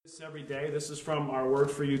every day. This is from our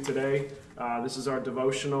Word for You today. This is our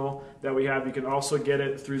devotional that we have. You can also get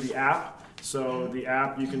it through the app. So the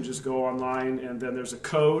app, you can just go online, and then there's a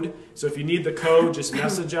code. So if you need the code, just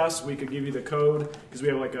message us. We could give you the code because we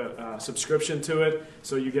have like a subscription to it.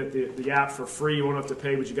 So you get the app for free. You won't have to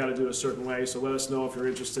pay, but you got to do it a certain way. So let us know if you're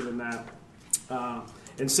interested in that.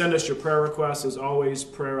 And send us your prayer requests. As always,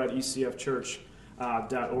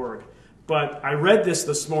 prayer@ecfchurch.org. But I read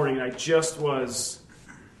this morning, and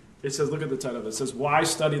it says, look at the title of it. It says, Why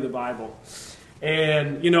Study the Bible?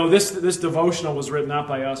 And, this devotional was written not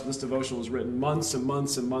by us. This devotional was written months and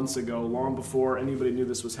months and months ago, long before anybody knew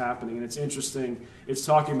this was happening. And it's interesting. It's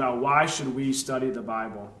talking about why should we study the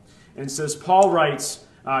Bible. And it says, Paul writes,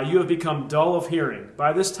 you have become dull of hearing.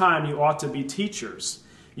 By this time you ought to be teachers.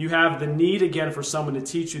 You have the need again for someone to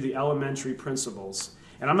teach you the elementary principles.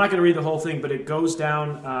 And I'm not going to read the whole thing, but it goes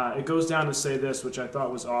down to say this, which I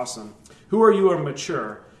thought was awesome. Who are you are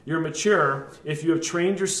mature? You're mature if you have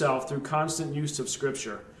trained yourself through constant use of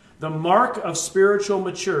Scripture. The mark of spiritual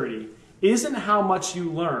maturity isn't how much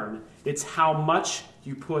you learn, it's how much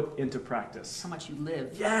you put into practice. How much you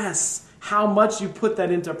live. Yes, how much you put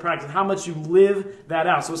that into practice, how much you live that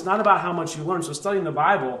out. So it's not about how much you learn. So studying the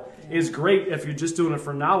Bible is great if you're just doing it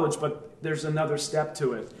for knowledge, but there's another step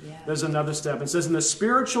to it. Yeah. There's another step. It says in the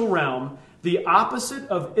spiritual realm, the opposite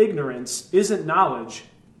of ignorance isn't knowledge,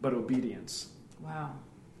 but obedience. Wow.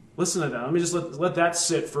 Listen to that. Let me just let that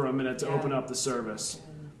sit for a minute to open up the service.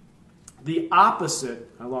 The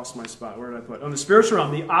opposite, I lost my spot. Where did I put? On the spiritual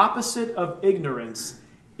realm, the opposite of ignorance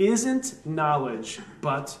isn't knowledge,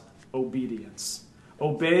 but obedience.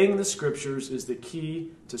 Obeying the Scriptures is the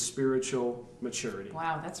key to spiritual maturity.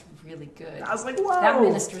 Wow, that's really good. I was like, whoa. That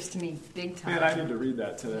ministers to me big time. Man, I need to read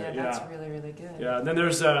that today. Yeah, that's really, really good. Yeah, and then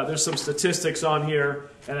there's some statistics on here,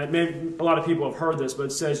 and a lot of people have heard this, but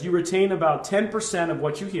it says you retain about 10% of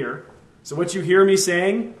what you hear. So what you hear me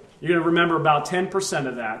saying, you're going to remember about 10%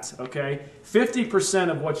 of that, okay? 50%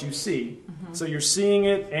 of what you see. Mm-hmm. So you're seeing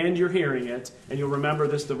it and you're hearing it, and you'll remember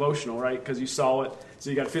this devotional, right? Because you saw it. So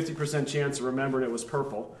you got a 50% chance of remembering it was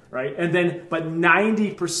purple, right? And then, but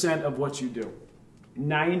 90% of what you do.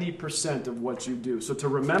 90% of what you do. So to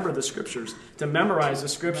remember the Scriptures, to memorize the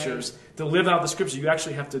Scriptures, to live out the Scriptures, you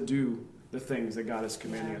actually have to do the things that God is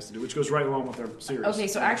commanding us to do, which goes right along with our series. Okay,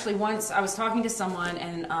 so actually once I was talking to someone,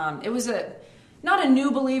 and it was not a new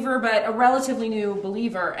believer, but a relatively new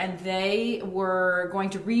believer, and they were going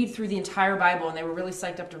to read through the entire Bible, and they were really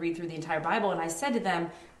psyched up to read through the entire Bible, and I said to them,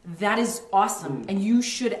 that is awesome, and you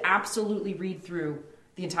should absolutely read through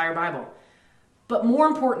the entire Bible. But more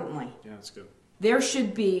importantly, that's good. There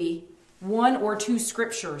should be one or two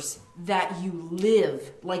scriptures that you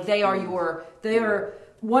live, like they are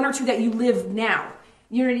one or two that you live now.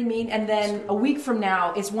 You know what I mean? And then a week from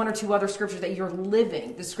now, it's one or two other scriptures that you're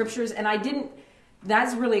living. The scriptures, and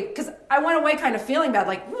that's really, because I went away kind of feeling bad,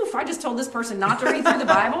 like, if I just told this person not to read through the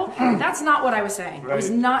Bible, that's not what I was saying. Right. I was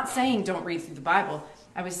not saying don't read through the Bible.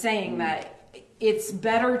 I was saying that it's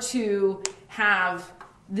better to have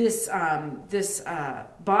this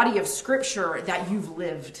body of scripture that you've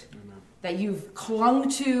lived, that you've clung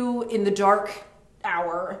to in the dark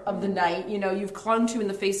hour of the night, you've clung to in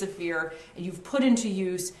the face of fear, and you've put into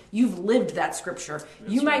use, you've lived that scripture.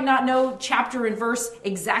 You might not know chapter and verse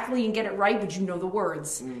exactly and get it right, but you know the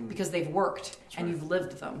words because they've worked and you've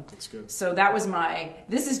lived them. That's good. So that was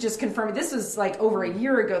this is just confirming. This was like over a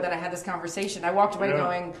year ago that I had this conversation. I walked away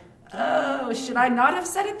going, oh, should I not have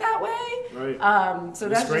said it that way? Right. So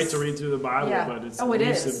it's great to read through the Bible, but it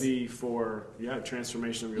needs to be for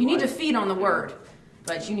transformation of your life. You need to feed on the Word,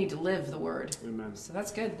 but you need to live the Word. Amen. So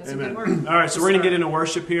that's good. That's Amen. a good word. All right, so we're going to get into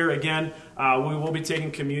worship here. Again, we will be taking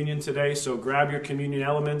communion today, so grab your communion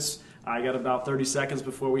elements. I got about 30 seconds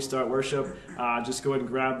before we start worship. Just go ahead and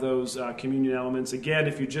grab those communion elements. Again,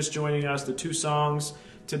 if you're just joining us, the two songs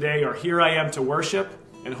today are Here I Am to Worship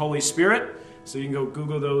and Holy Spirit. So you can go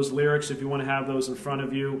Google those lyrics if you want to have those in front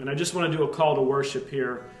of you. And I just want to do a call to worship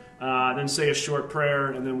here, then say a short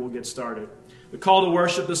prayer, and then we'll get started. The call to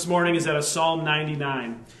worship this morning is out of Psalm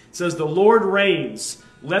 99. It says, the Lord reigns,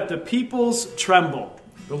 let the peoples tremble.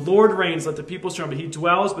 The Lord reigns, let the peoples tremble. He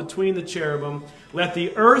dwells between the cherubim. Let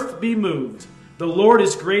the earth be moved. The Lord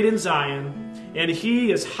is great in Zion, and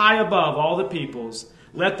He is high above all the peoples.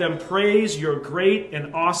 Let them praise your great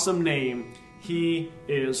and awesome name. He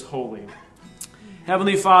is holy.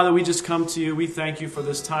 Heavenly Father, we just come to you. We thank you for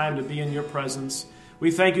this time to be in your presence.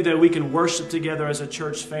 We thank you that we can worship together as a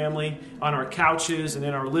church family on our couches and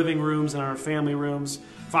in our living rooms and our family rooms.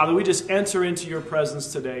 Father, we just enter into your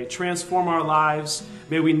presence today. Transform our lives.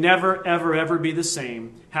 May we never, ever, ever be the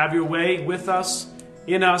same. Have your way with us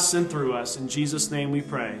in us and through us. In Jesus' name we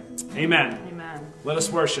pray. Amen. Amen. Let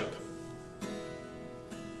us worship.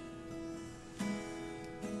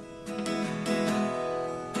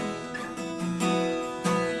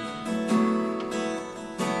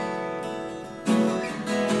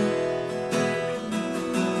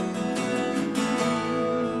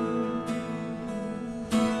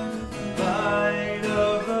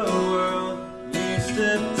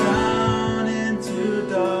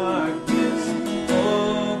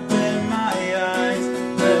 Open my eyes,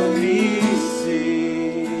 let me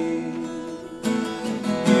see.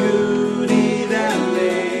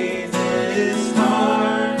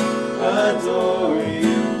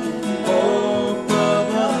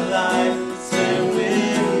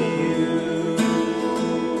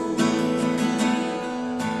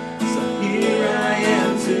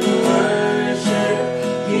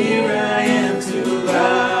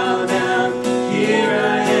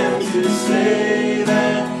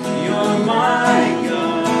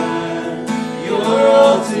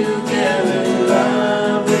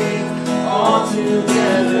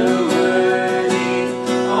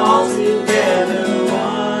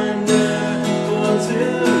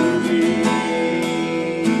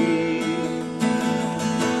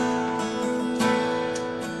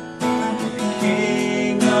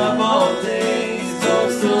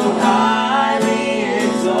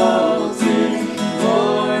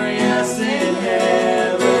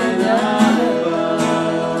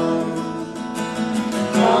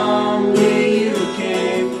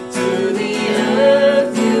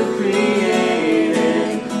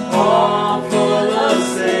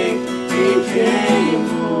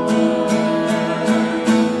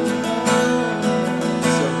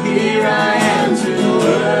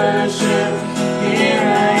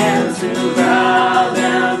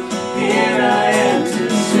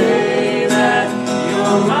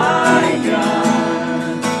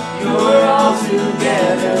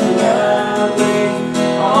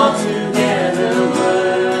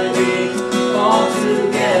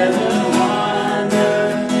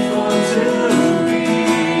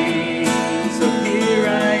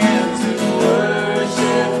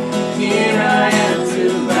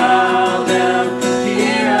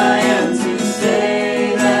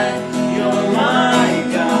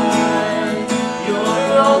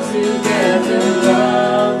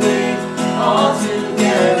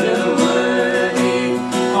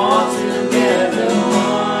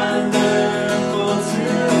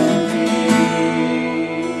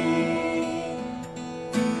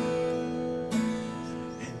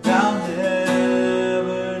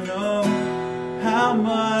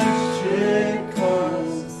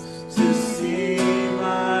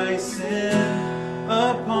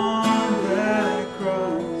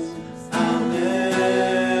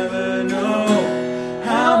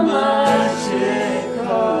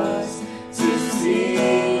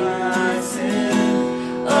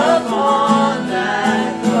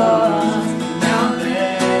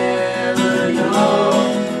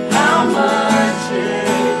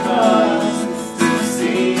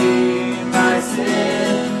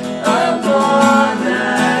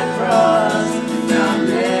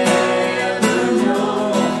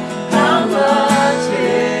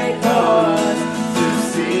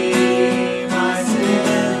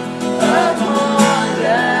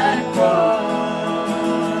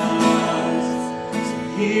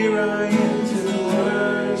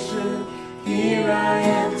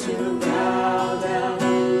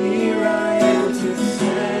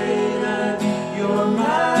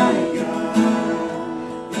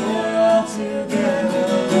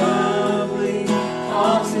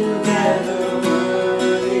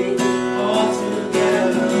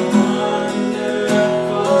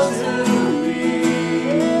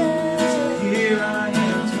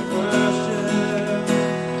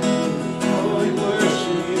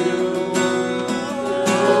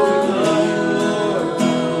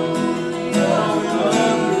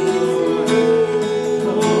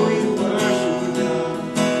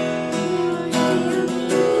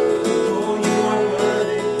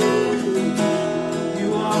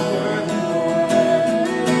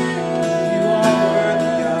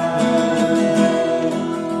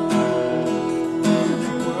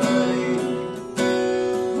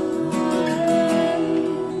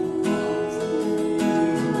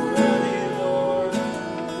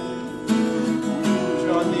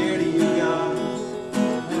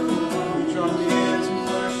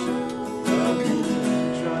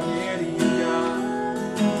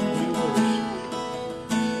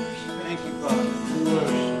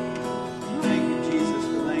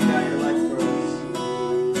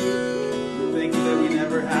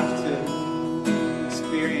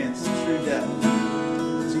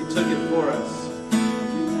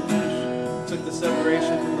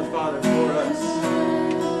 separation from the Father for us.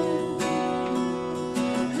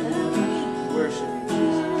 We worship you,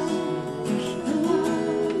 Jesus. We worship you,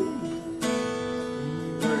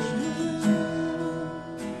 Jesus.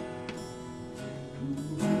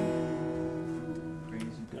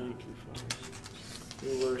 Praise you, God. Thank you, Father. We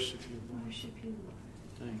worship you, Lord. Worship you, Lord.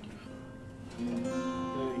 Thank you, Father.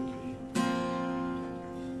 Thank you.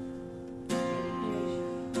 Praise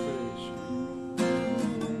you. Worship you.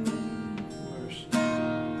 Worship you.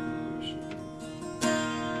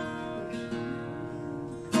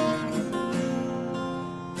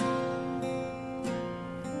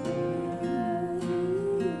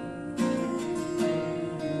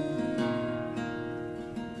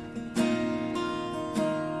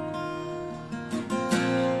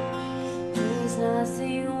 There's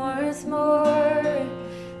nothing worth more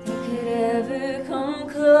that could ever come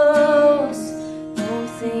close.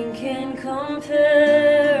 Nothing can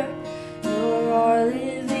compare. You're our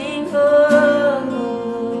living hope.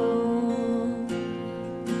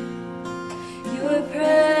 Your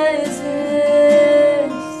presence,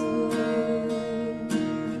 Lord.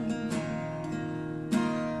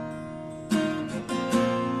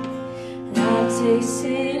 I've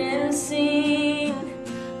tasted and seen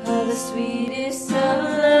of the sweetest of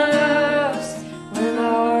loves, when my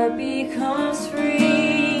heart becomes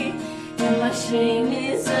free and my shame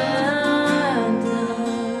is undone.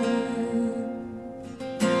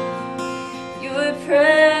 Your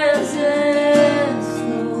presence,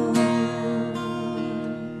 Lord.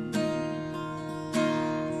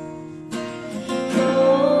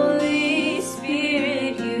 Holy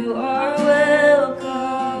Spirit, you are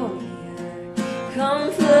welcome here.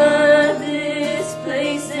 Come flood this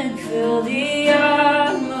place and fill the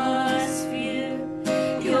atmosphere.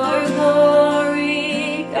 Your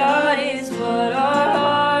glory, God, is what our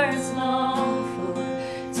hearts long for.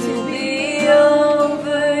 To be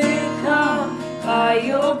overcome by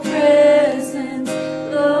your presence,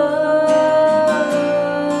 Lord.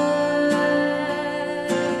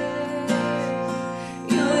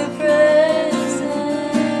 Your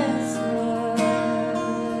presence, Lord.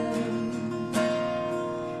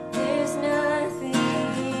 There's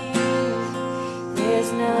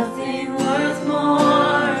nothing worth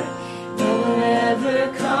more that will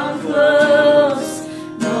ever come close.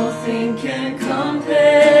 Nothing can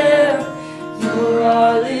compare. You're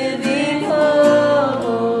our living hope.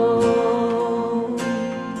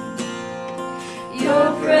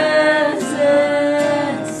 Your presence,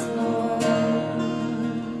 Lord.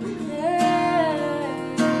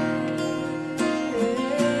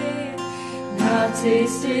 I've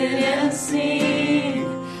tasted and seen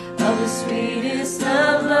of the sweetest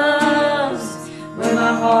of loves, where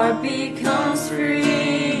my heart becomes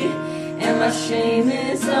free and my shame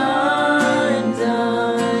is undone.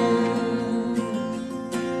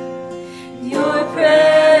 Your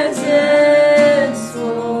presence,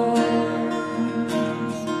 Lord.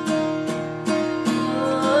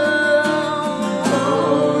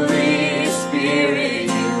 Holy Spirit,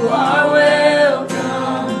 you are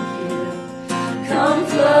welcome here. Come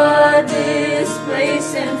flood this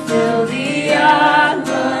place and fill the atmosphere.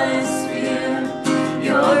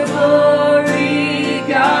 Your glory,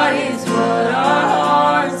 God, is what our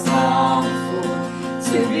hearts long for.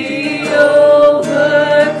 To be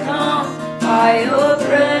overcome by your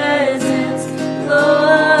presence,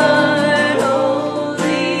 Lord.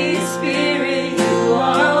 Holy Spirit, you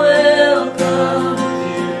are welcome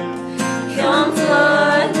here. Come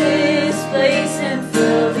flood this place and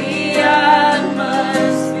fill the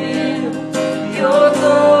atmosphere. Your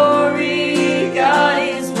glory, God,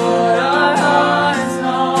 is what our hearts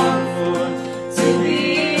long for. To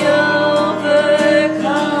be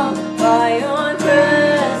overcome by your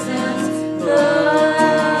presence.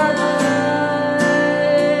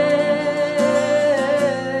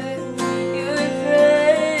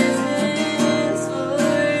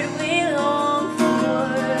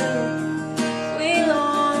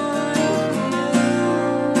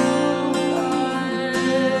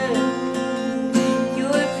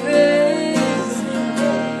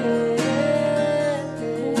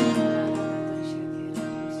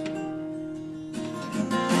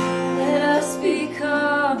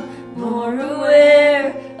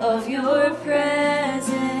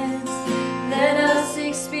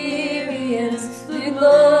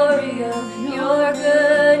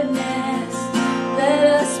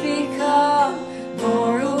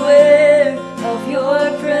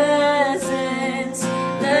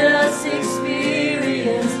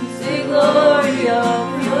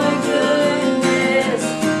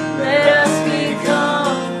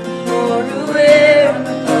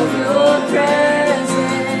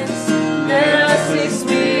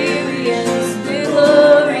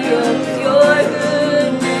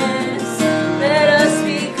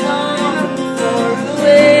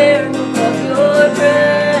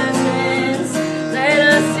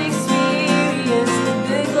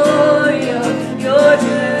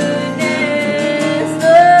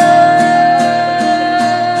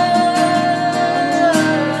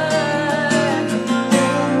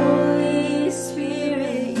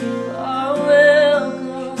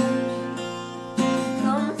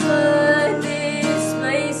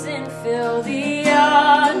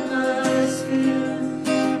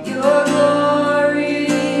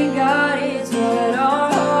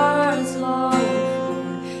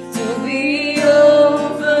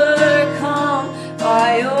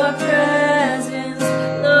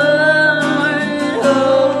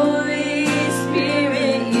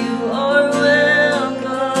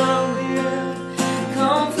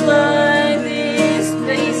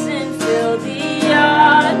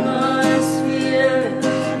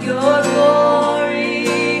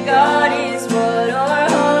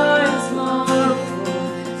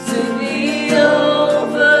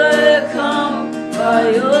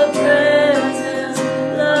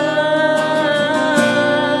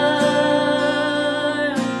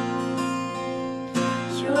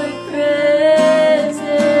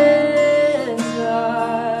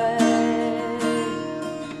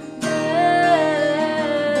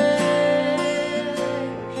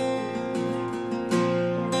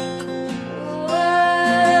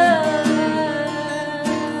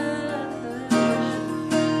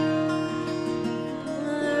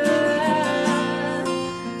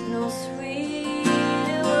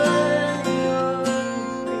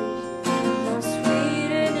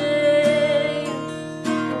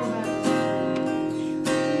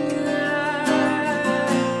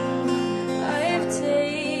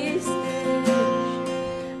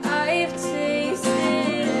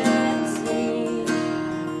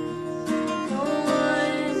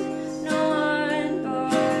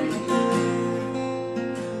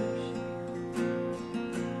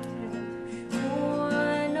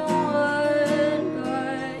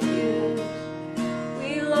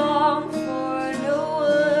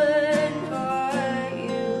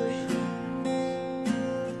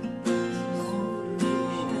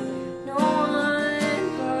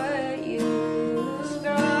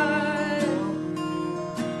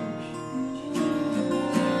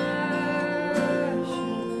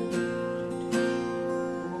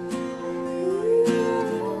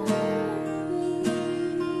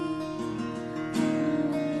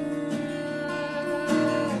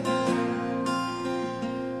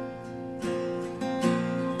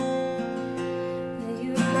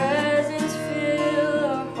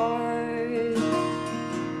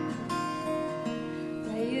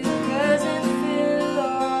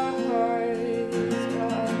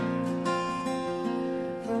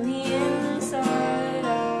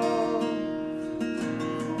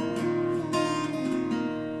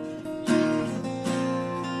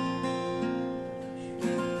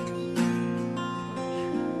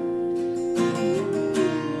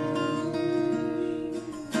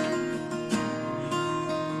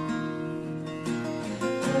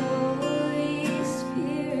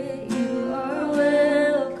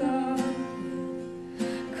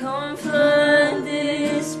 flood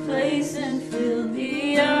this place and fill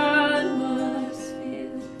the atmosphere.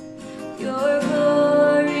 Your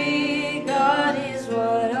glory, God, is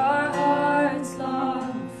what our hearts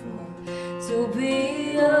long for. So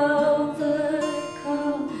be overcome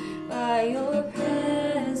by your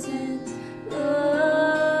presence, Lord.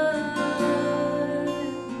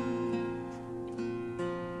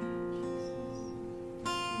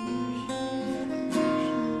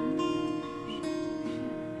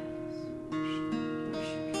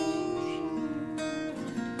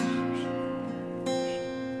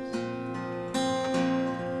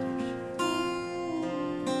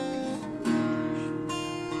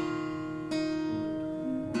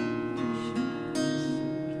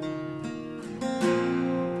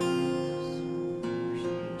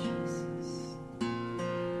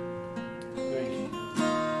 Thank you.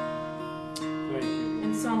 Thank you.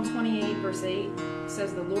 In Psalm 28, verse 8, it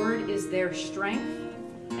says, "The Lord is their strength,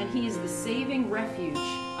 and he is the saving refuge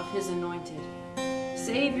of his anointed.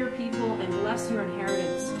 Save your people and bless your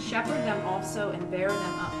inheritance. Shepherd them also and bear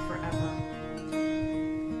them up forever."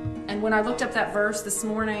 And when I looked up that verse this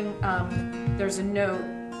morning, there's a note,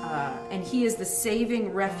 and he is the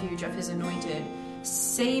saving refuge of his anointed.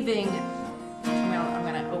 Saving, I'm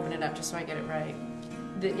going to open it up just so I get it right.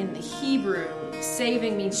 In the Hebrew,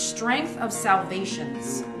 saving means strength of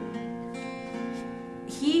salvations.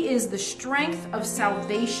 He is the strength of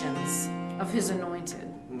salvations of his anointed.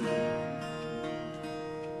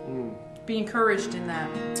 Be encouraged in that.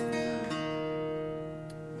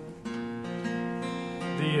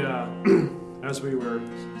 As we were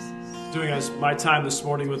doing my time this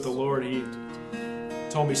morning with the Lord, he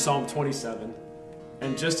told me Psalm 27.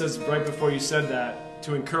 And just as right before you said that,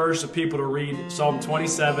 to encourage the people to read Psalm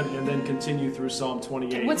 27 and then continue through Psalm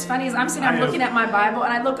 28. What's funny is I'm looking at my Bible,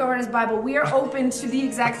 and I look over at his Bible. We are open to the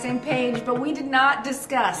exact same page, but we did not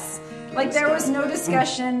discuss. Like, there was no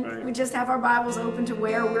discussion. Right. We just have our Bibles open to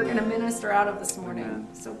where we're going to minister out of this morning. Amen.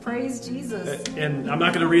 So praise Jesus. And I'm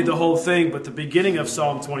not going to read the whole thing, but the beginning of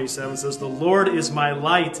Psalm 27 says, "The Lord is my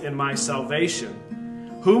light and my salvation.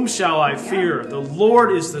 Whom shall I fear? The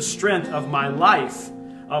Lord is the strength of my life.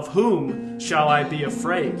 Of whom shall I be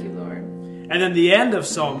afraid?" Thank you, Lord. And then the end of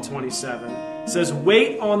Psalm 27 says,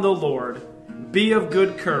 "Wait on the Lord, be of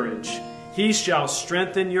good courage. He shall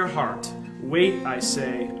strengthen your heart. Wait, I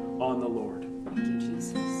say, on the Lord." Thank you,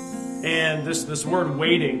 Jesus. And this word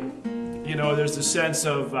waiting, there's the sense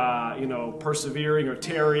of, persevering or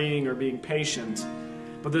tarrying or being patient.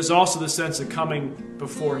 But there's also the sense of coming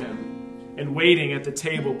before Him and waiting at the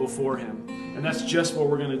table before Him. And that's just what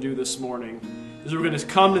we're going to do this morning. Is we're going to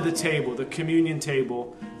come to the table, the communion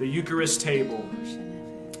table, the Eucharist table,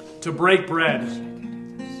 to break bread,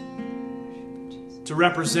 to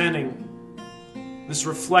representing this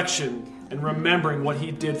reflection and remembering what He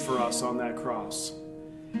did for us on that cross.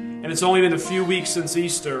 And it's only been a few weeks since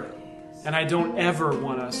Easter, and I don't ever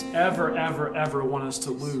want us, ever want us to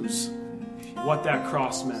lose what that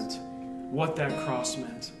cross meant. What that cross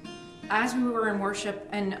meant. As we were in worship,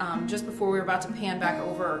 and just before we were about to pan back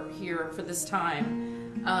over here for this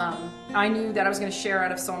time, I knew that I was going to share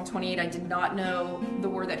out of Psalm 28. I did not know the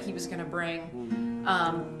word that he was going to bring.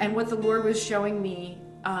 And what the Lord was showing me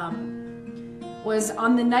was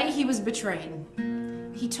on the night he was betrayed,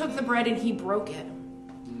 he took the bread and he broke it.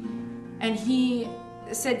 And he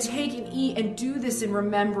said, "Take and eat and do this in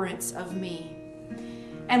remembrance of me."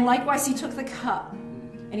 And likewise, he took the cup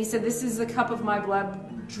and he said, "This is the cup of my blood.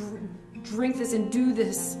 Drink this and do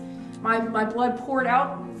this. My blood poured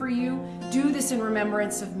out for you. Do this in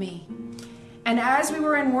remembrance of me." And as we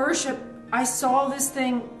were in worship, I saw this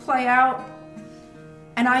thing play out.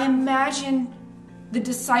 And I imagined the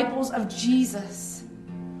disciples of Jesus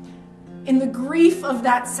in the grief of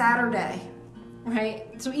that Saturday, right?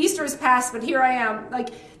 So Easter has passed, but here I am.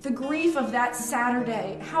 Like, the grief of that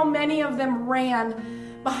Saturday. How many of them ran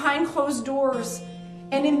behind closed doors,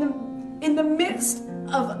 and in the midst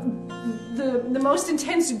of the most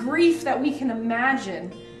intense grief that we can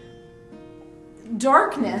imagine,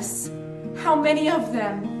 darkness, how many of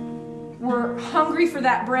them were hungry for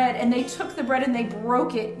that bread, and they took the bread and they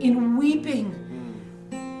broke it in weeping.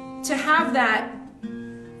 To have that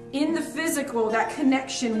in the physical, that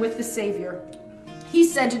connection with the Savior. He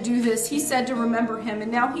said to do this. He said to remember Him,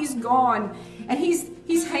 and now He's gone, and He's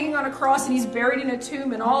hanging on a cross, and He's buried in a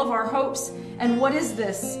tomb, and all of our hopes. And what is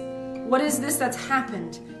this? What is this that's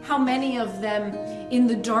happened? How many of them in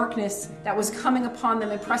the darkness that was coming upon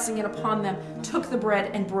them and pressing it upon them took the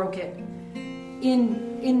bread and broke it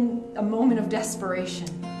in a moment of desperation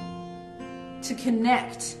to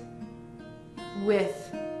connect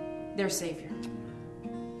with their Savior?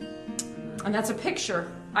 And that's a picture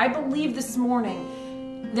I believe this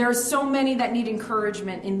morning there are so many that need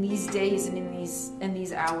encouragement in these days and in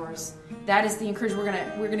these hours. That is the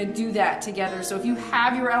encouragement. We're gonna do that together. So if you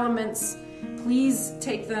have your elements, please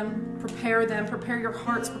take them, prepare your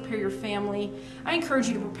hearts, prepare your family. I encourage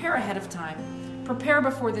you to prepare ahead of time. Prepare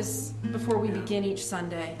before we begin each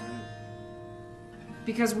Sunday.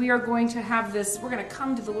 Because we are going to have this, we're going to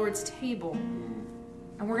come to the Lord's table,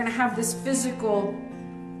 and we're going to have this physical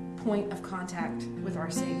point of contact with our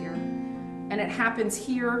Savior. And it happens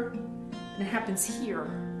here, and it happens here.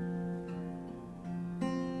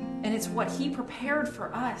 And it's what He prepared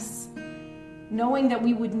for us, knowing that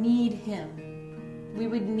we would need Him. We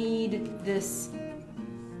would need this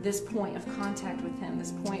point of contact with Him,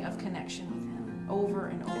 this point of connection with Him, over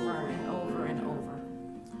and over and over and over.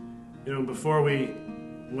 You know, before we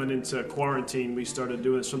went into quarantine, we started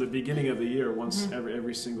doing this from the beginning of the year, once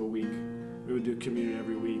every single week. We would do communion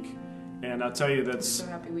every week. And I'll tell you, that's, So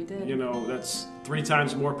happy we did. you know, that's 3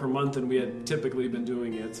 times more per month than we had typically been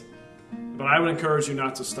doing it. But I would encourage you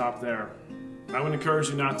not to stop there. I would encourage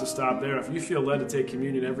you not to stop there. If you feel led to take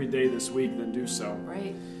communion every day this week, then do so.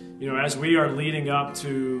 Right. You know, as we are leading up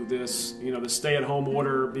to this, you know, the stay-at-home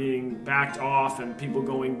order being backed off and people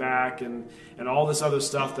going back and all this other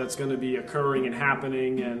stuff that's going to be occurring and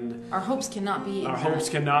happening, and Our hopes cannot be in our that. hopes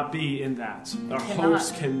cannot be in that. Our cannot.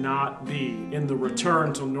 hopes cannot be in the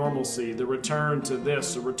return to normalcy, the return to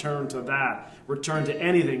this, the return to that, return to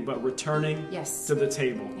anything but returning Yes. to the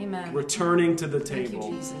table. Amen. Returning to the Thank you,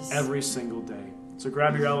 table Jesus. every single day. So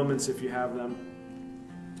grab your elements if you have them.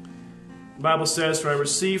 The Bible says, "For I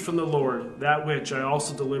received from the Lord that which I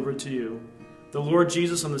also delivered to you. The Lord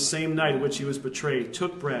Jesus, on the same night in which He was betrayed,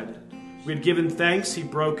 took bread. We had given thanks, He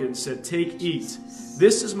broke it and said, 'Take, eat.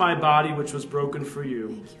 This is my body which was broken for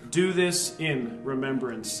you. Do this in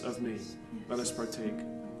remembrance of me.'" Let us partake.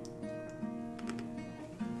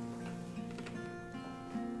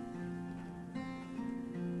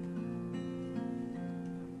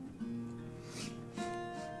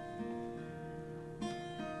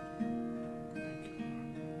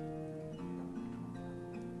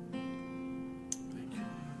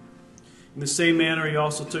 In the same manner, He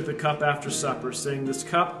also took the cup after supper, saying, "This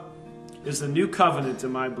cup is the new covenant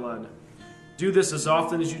in my blood. Do this as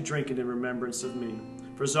often as you drink it in remembrance of me.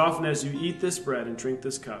 For as often as you eat this bread and drink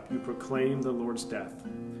this cup, you proclaim the Lord's death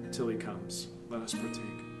till He comes." Let us partake.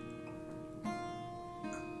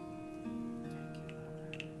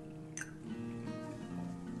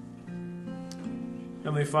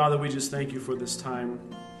 Heavenly Father, we just thank You for this time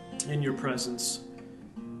in Your presence.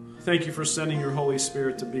 Thank You for sending Your Holy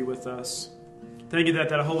Spirit to be with us. Thank You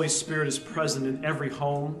that Holy Spirit is present in every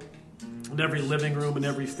home, in every living room, in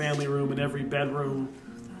every family room, in every bedroom.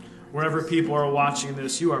 Wherever people are watching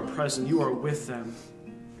this, You are present. You are with them.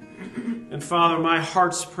 And Father, my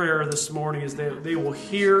heart's prayer this morning is that they will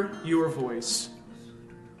hear Your voice.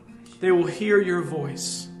 They will hear Your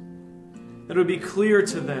voice. That it will be clear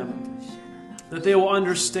to them. That they will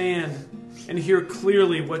understand and hear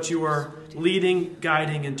clearly what You are leading,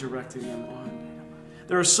 guiding, and directing them on.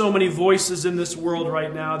 There are so many voices in this world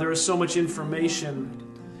right now. There is so much information.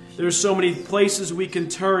 There are so many places we can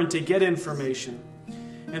turn to get information.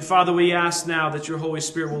 And Father, we ask now that Your Holy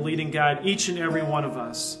Spirit will lead and guide each and every one of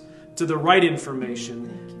us to the right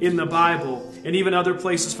information in the Bible and even other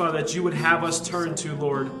places, Father, that You would have us turn to,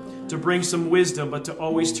 Lord, to bring some wisdom, but to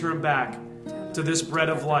always turn back to this bread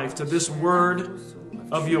of life, to this word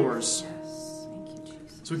of Yours.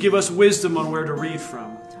 So give us wisdom on where to read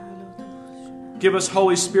from. Give us,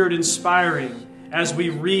 Holy Spirit, inspiring as we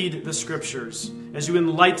read the Scriptures, as You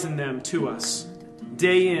enlighten them to us,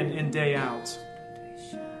 day in and day out.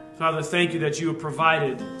 Father, thank You that You have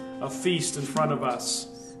provided a feast in front of us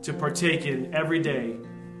to partake in every day,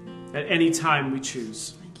 at any time we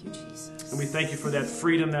choose. Thank You, Jesus. And we thank You for that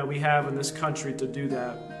freedom that we have in this country to do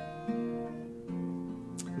that.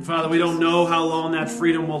 And Father, we don't know how long that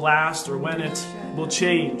freedom will last or when it will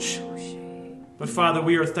change. But Father,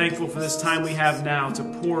 we are thankful for this time we have now to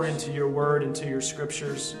pour into Your word, into Your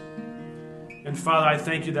Scriptures. And Father, I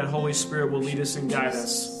thank You that Holy Spirit will lead us and guide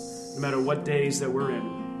us no matter what days that we're in.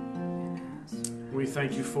 And we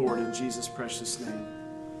thank You for it in Jesus' precious name.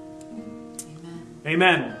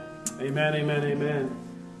 Amen. Amen, amen, amen.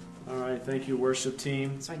 All right, thank you, worship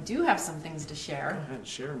team. So I do have some things to share. Go ahead,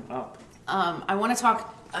 share them up. I want to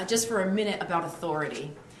talk just for a minute about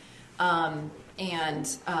authority.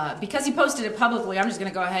 Because he posted it publicly, I'm just going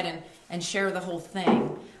to go ahead and share the whole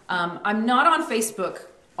thing. I'm not on Facebook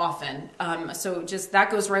often, so just that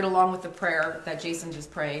goes right along with the prayer that Jason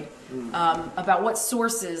just prayed about what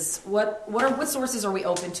sources are we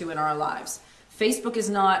open to in our lives. Facebook is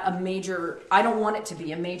not a major, I don't want it to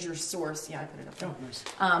be a major source. Yeah, I put it up there. Oh, nice.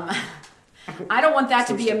 I don't want that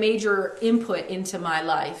to be a major input into my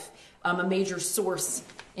life, a major source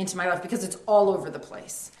into my life, because it's all over the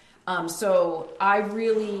place. So I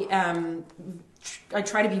really I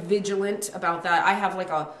try to be vigilant about that. I have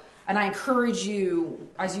and I encourage you,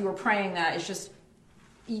 as you were praying that, it's just,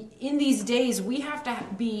 in these days, we have to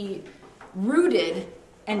be rooted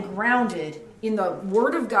and grounded in the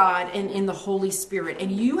Word of God and in the Holy Spirit.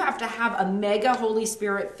 And you have to have a mega Holy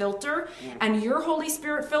Spirit filter, and your Holy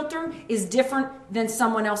Spirit filter is different than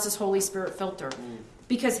someone else's Holy Spirit filter.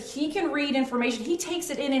 Because he can read information, he takes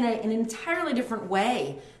it in an entirely different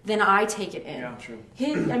way than I take it in. Yeah, true.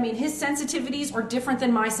 His sensitivities are different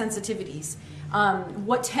than my sensitivities.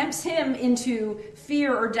 What tempts him into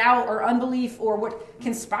fear or doubt or unbelief, or what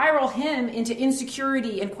can spiral him into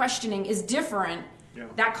insecurity and questioning, is different. Yeah.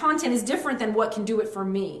 That content is different than what can do it for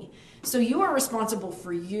me. So you are responsible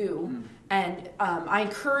for you. And I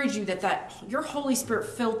encourage you that your Holy Spirit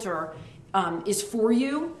filter is for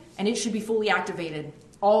you, and it should be fully activated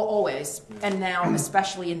always, and now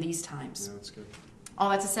especially in these times. Yeah, that's good.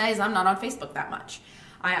 All that to say is I'm not on Facebook that much.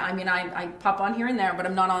 I pop on here and there, but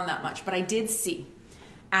I'm not on that much. But I did see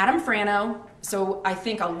Adam Frano. So I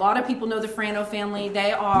think a lot of people know the Frano family.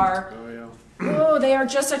 They are, they are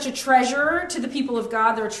just such a treasure to the people of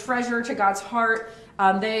God. They're a treasure to God's heart.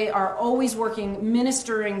 They are always working,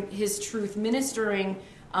 ministering His truth, ministering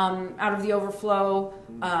out of the overflow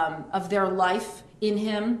of their life in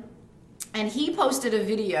Him. And he posted a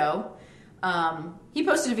video. He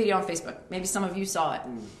posted a video on Facebook. Maybe some of you saw it.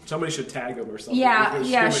 Somebody should tag him or something.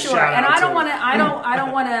 Yeah, sure. And I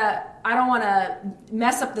don't want to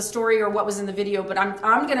mess up the story or what was in the video, but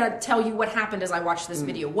I'm going to tell you what happened as I watched this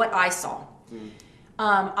video, what I saw.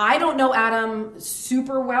 I don't know Adam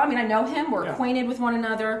super well. I mean, I know him. We're acquainted with one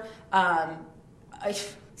another.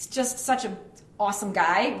 He's just such an awesome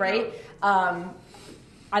guy, right?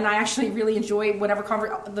 And I actually really enjoy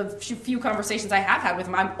the few conversations I have had with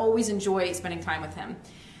him. I always enjoy spending time with him.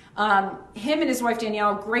 Him and his wife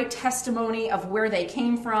Danielle, great testimony of where they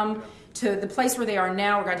came from to the place where they are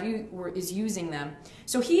now, where God is using them.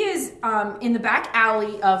 So he is in the back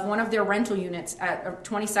alley of one of their rental units at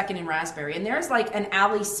 22nd and Raspberry. And there's like an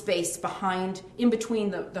alley space in between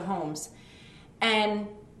the homes. And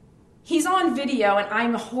he's on video, and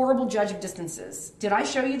I'm a horrible judge of distances. Did I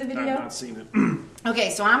show you the video? I've not seen it.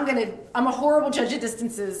 Okay, so I'm a horrible judge of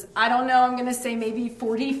distances. I don't know, I'm gonna say maybe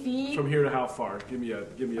 40 feet. From here to how far? Give me a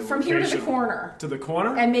From here to the corner. To the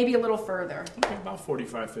corner? And maybe a little further. Okay, about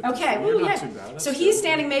 45, 50 Okay, feet. well, Not yeah. too bad. That's So good. he's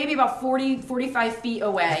standing maybe about 40, 45 feet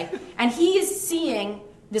away, and he is seeing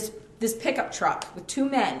this pickup truck with two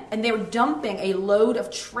men, and they were dumping a load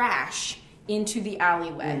of trash into the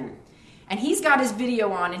alleyway. And he's got his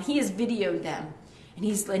video on, and he has videoed them. And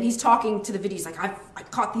he's talking to the video. He's like, I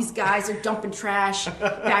caught these guys. They're dumping trash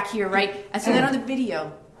back here, right? And so then on the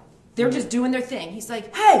video, they're just doing their thing. He's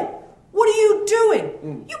like, hey, what are you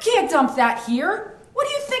doing? You can't dump that here. What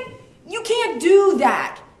do you think? You can't do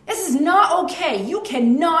that. This is not okay. You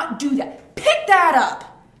cannot do that. Pick that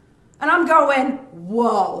up. And I'm going,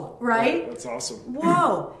 whoa, right? That's awesome.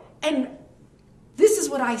 Whoa. And this is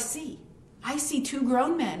what I see. I see two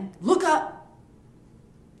grown men look up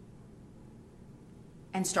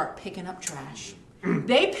and start picking up trash.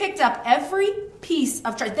 They picked up every piece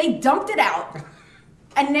of trash. They dumped it out.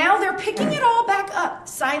 And now they're picking it all back up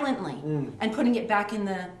silently and putting it back in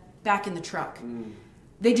the truck.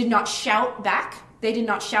 They did not shout back. They did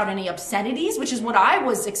not shout any obscenities, which is what I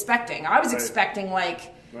was expecting. I was expecting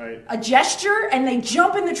a gesture, and they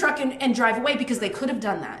jump in the truck and drive away, because they could have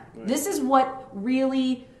done that. Right. This is what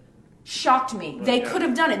really shocked me. They could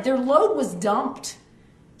have done it. Their load was dumped.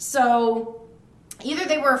 So either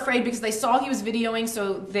they were afraid because they saw he was videoing,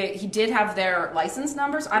 so he did have their license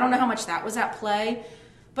numbers. I don't know how much that was at play.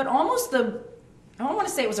 But almost I don't want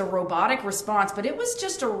to say it was a robotic response, but it was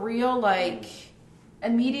just a real,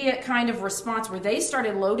 immediate kind of response where they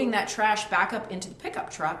started loading that trash back up into the pickup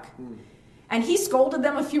truck. And he scolded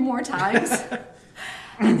them a few more times.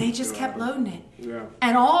 And they just kept loading it. Yeah.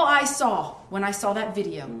 And all I saw when I saw that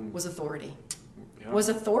video was authority. Yeah. Was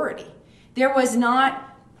authority. There was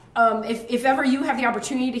not, if ever you have the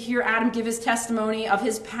opportunity to hear Adam give his testimony of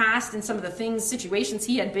his past and some of the situations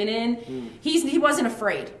he had been in, he wasn't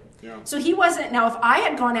afraid. Yeah. So he wasn't. Now, if I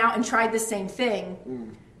had gone out and tried the same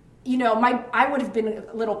thing, I would have been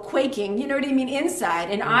a little quaking, you know what I mean,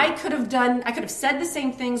 inside. And I could have said the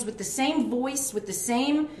same things with the same voice, with the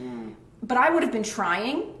same, but I would have been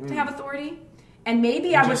trying to have authority. And maybe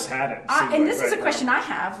You I just was, had it, and seemed this like, is a right question now. I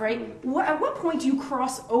have, right? At what point do you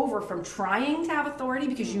cross over from trying to have authority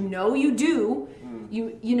because you know you do,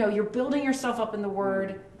 you know you're building yourself up in the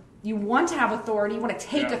Word, you want to have authority, you want to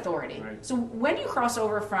take Yeah, authority. right. So when do you cross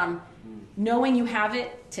over from knowing you have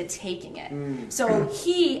it to taking it? So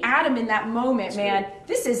Adam, in that moment, man,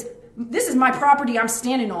 this is my property I'm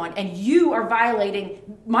standing on, and you are violating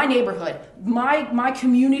my neighborhood, my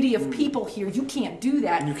community of people here. You can't do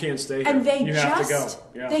that. You can't stay And here. they You just have to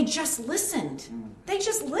go. Yeah. they just listened. They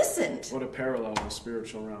just listened. What a parallel in the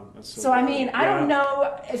spiritual realm. That's So I good. mean, I don't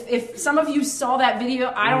know if some of you saw that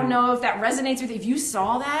video. I don't know if that resonates with you. If you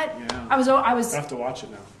saw that, Yeah. I was I have to watch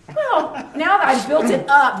it now. well, now that I've built it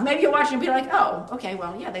up, maybe you'll watch it and be like, oh, okay,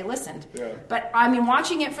 well, yeah, they listened. Yeah. But I mean,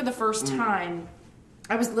 watching it for the first time,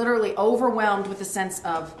 I was literally overwhelmed with a sense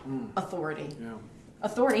of authority. Yeah.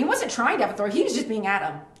 Authority. He wasn't trying to have authority. He was just being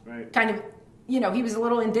Adam. Right. Kind of, he was a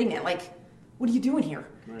little indignant. Like, what are you doing here?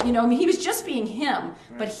 Right. I mean, he was just being him,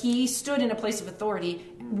 but he stood in a place of authority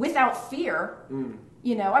without fear. I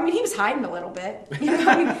mean, he was hiding a little bit.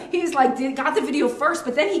 I mean, he was like, got the video first,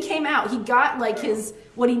 but then he came out. He got like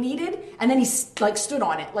what he needed, and then he like stood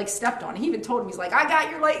on it, like stepped on it. He even told him, he's like, I got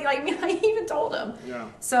your he even told him. Yeah.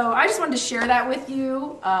 So I just wanted to share that with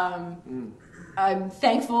you. I'm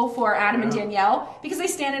thankful for Adam and Yeah. Danielle because they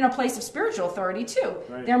stand in a place of spiritual authority too.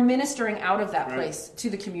 Right. They're ministering out of that Right. place to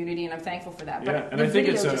the community, and I'm thankful for that. Yeah, But and the I think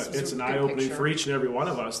video it's just was an a eye good opening picture. for each and every one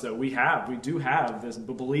of us that we do have this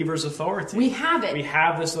believer's authority. We have it. We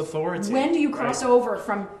have this authority. When do you cross right? over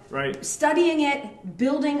from Right. studying it,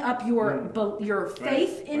 building up your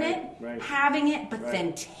faith in right, it, right. having it, but Right.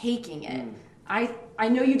 then taking it? I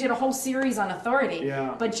know you did a whole series on authority,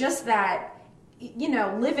 Yeah. but just that,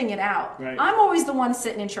 living it out. Right. I'm always the one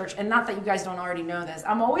sitting in church, and not that you guys don't already know this.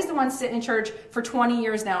 I'm always the one sitting in church for 20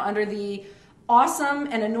 years now under the awesome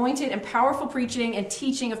and anointed and powerful preaching and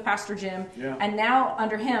teaching of Pastor Jim. Yeah. And now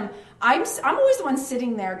under him, I'm always the one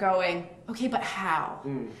sitting there going, okay, but how?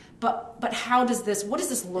 But how does this? What does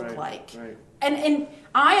this look Right, like? right. And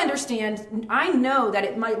I understand. I know that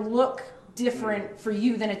it might look different for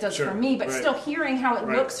you than it does Sure, for me, but right. still hearing how it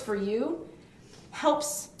Right. looks for you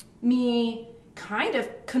helps me kind of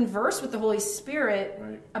converse with the Holy Spirit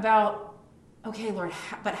Right. about, okay, Lord,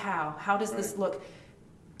 but how? How does this Right. look?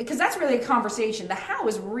 Because that's really a conversation. The how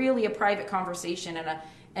is really a private conversation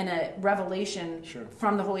and a revelation Sure.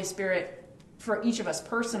 from the Holy Spirit for each of us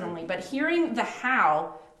personally. But hearing the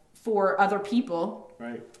how for other people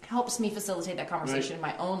Right. helps me facilitate that conversation in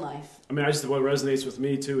my own life. I mean, what resonates with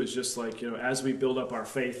me too is just like, as we build up our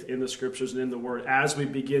faith in the scriptures and in the word, as we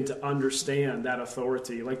begin to understand that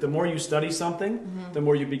authority, like the more you study something, the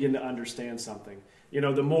more you begin to understand something.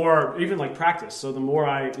 The more, even like practice. So the more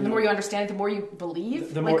The more you understand it, the more you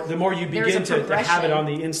believe. the more you there's begin a to have it progression on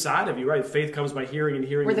the inside of you, right? Faith comes by hearing and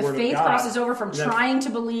hearing where the the word faith of God. crosses over from And then- trying to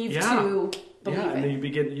believe Yeah. to Yeah, and then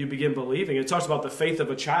believing. you begin believing. It talks about the faith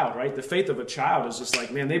of a child, right? The faith of a child is just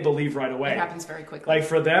like, man, they believe right away. It happens very quickly. Like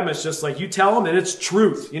for them, it's just like you tell them and it's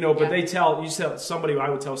truth, but Yeah. I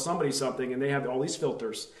would tell somebody something and they have all these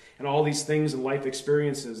filters and all these things and life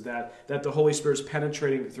experiences that the Holy Spirit's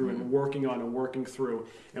penetrating through and working on and working through.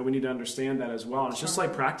 And we need to understand that as well. And it's just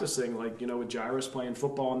like practicing, like, with Jairus playing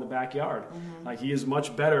football in the backyard. Like he is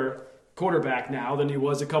much better quarterback now than he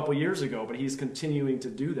was a couple years ago, but he's continuing to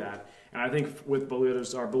do that. And I think with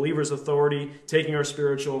believers, our believers' authority, taking our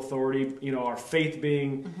spiritual authority, our faith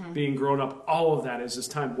being grown up, all of that is this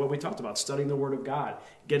time. What we talked about, studying the Word of God,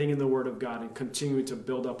 getting in the Word of God, and continuing to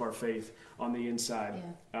build up our faith on the inside.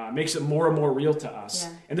 Makes it more and more real to us.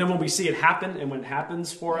 Yeah. And then when we see it happen, and when it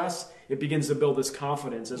happens for us, it begins to build this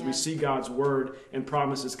confidence as we see God's Word and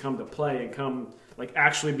promises come to play and come, like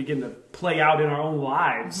actually begin to play out in our own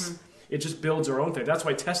lives. It just builds our own faith. That's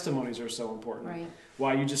why testimonies are so important. Right.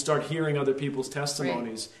 Why you just start hearing other people's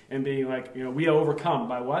testimonies and being like, we overcome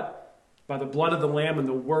by what? By the blood of the Lamb and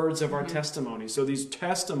the words of our testimony. So these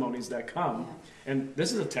testimonies that come, and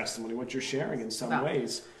this is a testimony, what you're sharing in some Wow.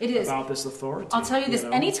 ways It is. about this authority. I'll tell you this, know?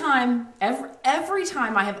 anytime, every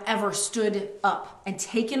time I have ever stood up and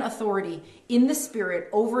taken authority in the Spirit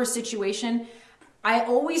over a situation, I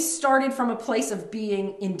always started from a place of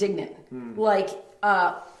being indignant. Like,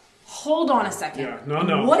 hold on a second. Yeah,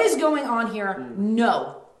 no. What is going on here?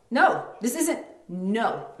 No, this isn't.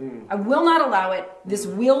 No, I will not allow it. This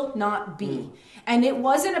will not be. And it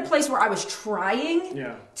wasn't a place where I was trying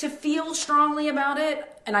to feel strongly about it.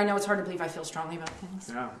 And I know it's hard to believe I feel strongly about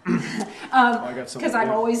things. Yeah. I got something. Because I'm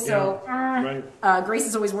always so. Right. Grace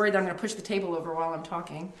is always worried that I'm going to push the table over while I'm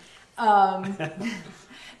talking.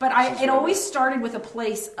 But it always started with a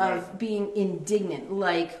place of being indignant,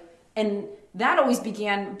 and that always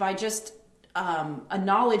began by just a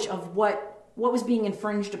knowledge of what was being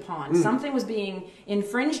infringed upon. Something was being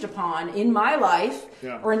infringed upon in my life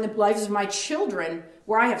or in the lives of my children,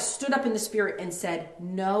 where I have stood up in the Spirit and said,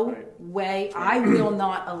 no way, I will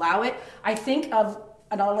not allow it. I think of,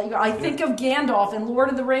 and I'll let you go, I think of Gandalf in Lord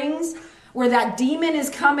of the Rings, where that demon is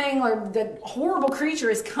coming, or the horrible creature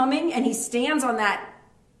is coming, and he stands on that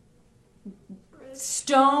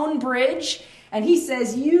stone bridge, and he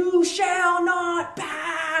says, you shall not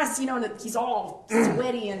pass, and he's all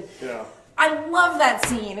sweaty, and I love that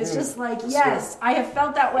scene. It's just like, yes, I have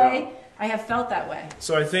felt that way. Yeah. I have felt that way.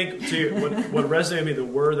 So I think what resonated with me, the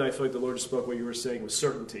word that I feel like the Lord spoke, what you were saying, was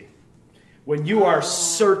certainty. When you are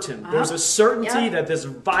certain, there's a certainty that this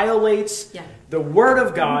violates the Word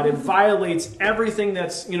of God. It violates everything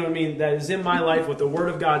that's, that is in my life, what the Word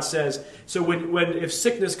of God says. So if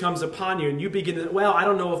sickness comes upon you and you begin to, I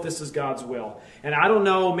don't know if this is God's will. And I don't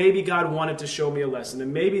know, maybe God wanted to show me a lesson.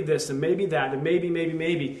 And maybe this, and maybe that, and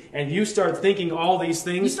maybe. And you start thinking all these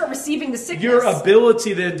things. You start receiving the sickness. Your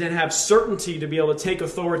ability then to have certainty to be able to take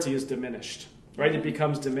authority is diminished. Right? It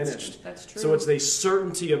becomes diminished. That's true. So it's the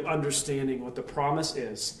certainty of understanding what the promise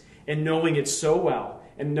is and knowing it so well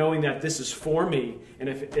and knowing that this is for me. And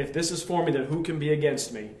if this is for me, then who can be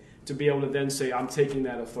against me? To be able to then say, I'm taking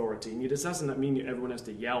that authority. And this doesn't mean everyone has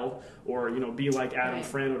to yell or, be like Adam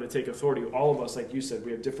Frano to take authority. All of us, like you said,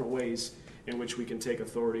 we have different ways in which we can take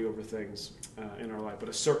authority over things in our life. But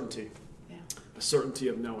a certainty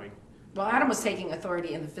of knowing. Well, Adam was taking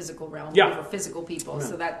authority in the physical realm over physical people,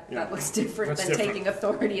 so that looks different than taking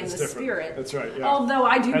authority in the spirit. That's right. Yeah. Although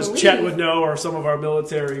I do believe, as Chet would know, or some of our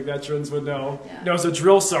military veterans would know, as a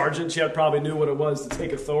drill sergeant, Chet probably knew what it was to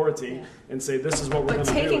take authority and say, "This is what we're going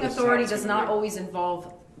to do." But taking authority does not always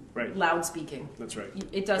involve loud speaking. That's right.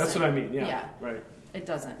 It doesn't. That's what I mean. Yeah. Right. It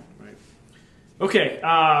doesn't. Right. Okay,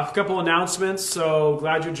 a couple announcements. So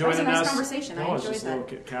glad you're joining us. That was a nice conversation. I enjoyed just that. A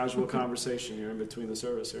little casual conversation here in between the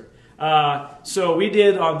service here. So we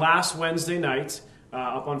did on last Wednesday night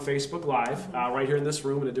up on Facebook Live, right here in this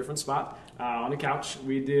room in a different spot on a couch.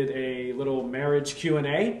 We did a little marriage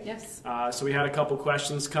Q&A. Yes. So we had a couple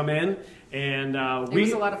questions come in, and it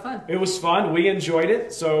was a lot of fun. It was fun. We enjoyed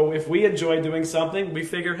it. So if we enjoy doing something, we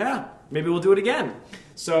figured, maybe we'll do it again.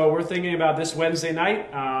 So we're thinking about this Wednesday night.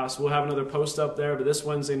 So we'll have another post up there. But this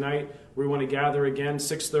Wednesday night, we want to gather again,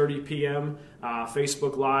 6:30 p.m.,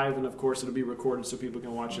 Facebook Live. And, of course, it'll be recorded so people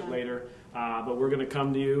can watch it later. But we're going to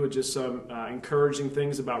come to you with just some encouraging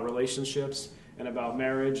things about relationships and about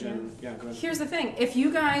marriage. And go ahead. Here's the thing. If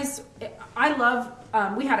you guys, I love,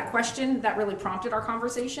 we had a question that really prompted our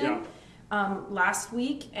conversation last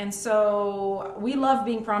week. And so we love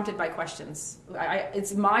being prompted by questions.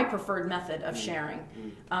 It's my preferred method of sharing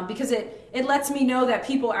because it lets me know that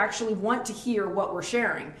people actually want to hear what we're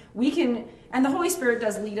sharing. We can, and the Holy Spirit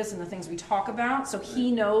does lead us in the things we talk about. So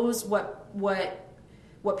He knows what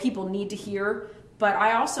people need to hear. But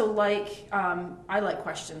I also like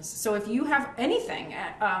questions. So if you have anything,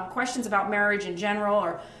 questions about marriage in general,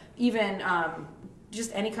 or even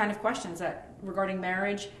just any kind of questions regarding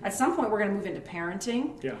marriage, at some point we're going to move into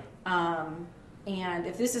parenting. Yeah. And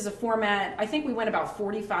if this is a format, I think we went about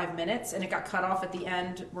 45 minutes and it got cut off at the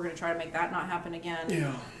end. We're going to try to make that not happen again.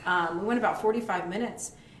 Yeah. We went about 45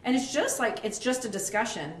 minutes, and it's just a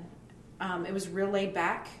discussion. It was real laid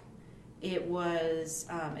back. It was.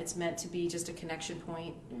 It's meant to be just a connection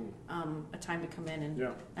point, a time to come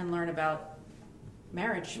in and learn about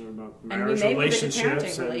marriage. And we may move into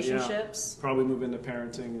parenting, relationships. Probably move into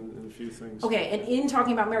parenting and a few things. Okay, and in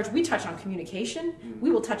talking about marriage, we touch on communication. We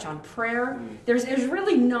will touch on prayer. There's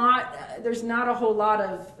really not. There's not a whole lot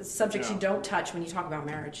of subjects you don't touch when you talk about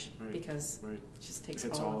marriage because it just takes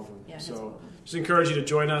all of them. Yeah, so just encourage you to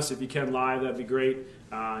join us if you can live. That'd be great.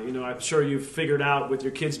 I'm sure you've figured out with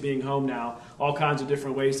your kids being home now all kinds of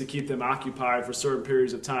different ways to keep them occupied for certain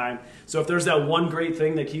periods of time. So if there's that one great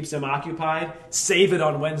thing that keeps them occupied, save it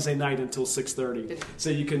on Wednesday night until 6:30 so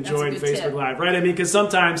you can join Facebook Live, right? I mean, because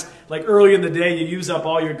sometimes, like early in the day, you use up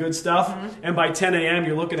all your good stuff, and by 10 a.m.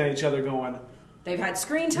 you're looking at each other going, they've had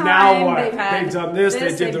screen time. Now what? They've done this.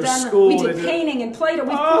 They did their school. We did painting and Play-Doh. We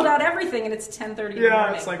pulled out everything, and it's 10:30 in the morning.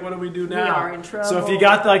 Yeah, it's like, what do we do now? We are in trouble. So if you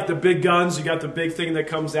got like the big guns, you got the big thing that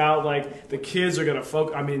comes out, like the kids are gonna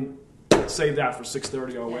focus. I mean, save that for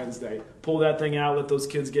 6:30 on Wednesday. Pull that thing out. Let those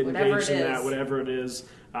kids get engaged in that. Whatever it is.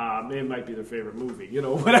 It might be their favorite movie,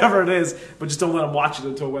 whatever it is, but just don't let them watch it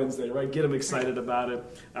until Wednesday, right? Get them excited about it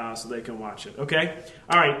so they can watch it, okay?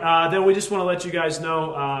 All right, then we just want to let you guys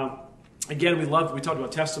know, again, we talked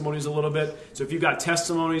about testimonies a little bit, so if you've got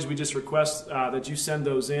testimonies, we just request that you send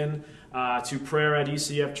those in to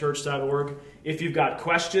prayer@ecfchurch.org. If you've got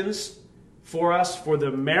questions, for us. For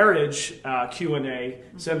the marriage Q&A,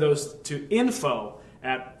 send those to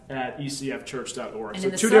info@ecfchurch.org. And So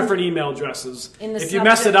in the two sub- different email addresses. in the If you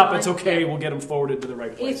mess it up, it's subject okay. line, We'll get them forwarded to the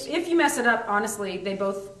right place. If you mess it up, honestly, they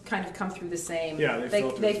both kind of come through the same. Yeah, they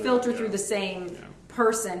filter filter through, through yeah. the same Yeah.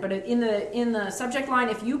 person. But in the subject line,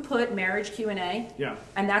 if you put marriage Q&A, Yeah.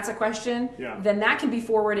 and that's a question, Yeah. then that can be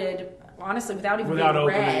forwarded honestly without even Without being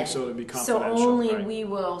opening, read. so it'd be So confidential, only right. we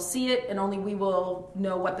will see it, and only we will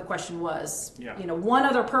know what the question was. Yeah. One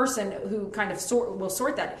other person who kind of will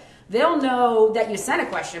sort that. They'll know that you sent a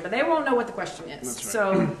question, but they won't know what the question is. That's right.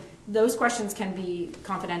 So those questions can be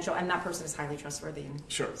confidential, and that person is highly trustworthy. And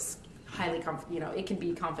Sure. highly, it can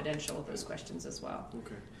be confidential, those questions as well.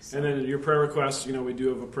 Okay. And then your prayer requests, we do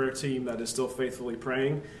have a prayer team that is still faithfully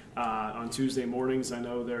praying on Tuesday mornings. I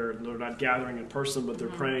know they're not gathering in person, but they're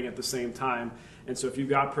praying at the same time. And so if you've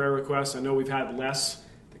got prayer requests, I know we've had less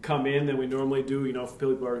come in than we normally do. If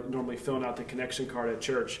people are normally filling out the connection card at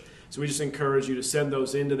church. So we just encourage you to send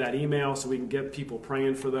those into that email so we can get people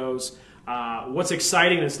praying for those. What's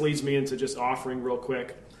exciting, and this leads me into just offering real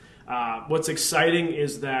quick. What's exciting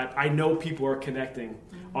is that I know people are connecting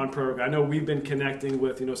on prayer. I know we've been connecting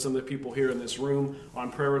with some of the people here in this room on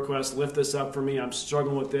prayer requests. Lift this up for me. I'm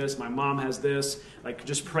struggling with this. My mom has this.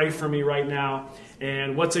 Just pray for me right now.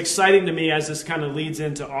 And what's exciting to me as this kind of leads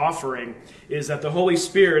into offering is that the Holy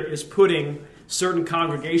Spirit is putting certain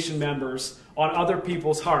congregation members on other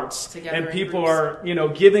people's hearts. Together And in people groups. are,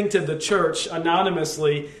 giving to the church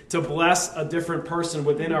anonymously to bless a different person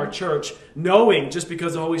within our church, knowing just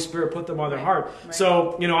because the Holy Spirit put them on their heart. Right.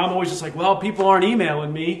 So, I'm always just like, well, people aren't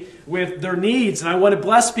emailing me with their needs, and I want to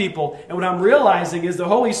bless people. And what I'm realizing is the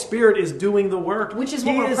Holy Spirit is doing the work. Which is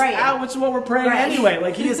what He we're is praying. Which is what we're praying Right.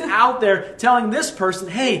 anyway. He is out there telling this person,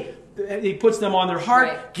 hey, he puts them on their heart,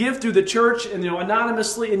 Right. give through the church, and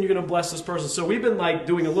anonymously, and you're going to bless this person. So we've been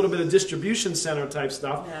doing a little bit of distribution center type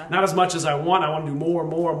stuff. Yeah. Not as much as I want. I want to do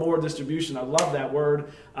more distribution. I love that word.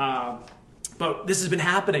 But this has been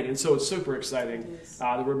happening, and so it's super exciting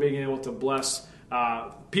that we're being able to bless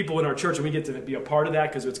people in our church, and we get to be a part of that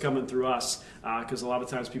because it's coming through us. Because a lot of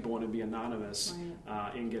times people want to be anonymous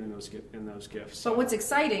in getting those gifts. But what's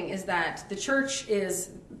exciting is that the church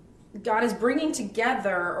God is bringing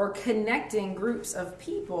together or connecting groups of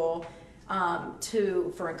people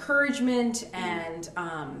for encouragement and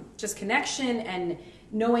just connection, and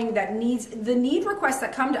knowing that the need requests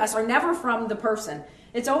that come to us are never from the person.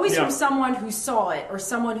 It's always from someone who saw it or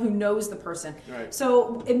someone who knows the person. Right.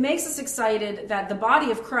 So it makes us excited that the body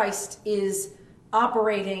of Christ is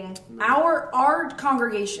operating our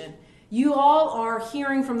congregation. You all are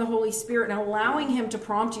hearing from the Holy Spirit and allowing Him to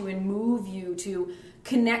prompt you and move you to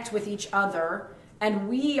connect with each other, and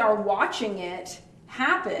we are watching it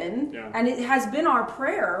happen. Yeah. And it has been our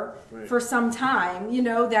prayer for some time,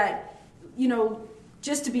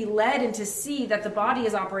 just to be led and to see that the body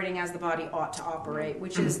is operating as the body ought to operate,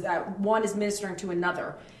 which is that one is ministering to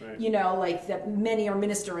another. Right. That many are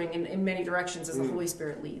ministering in many directions as the Holy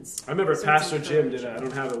Spirit leads. I remember So Pastor it's Jim encouraging. I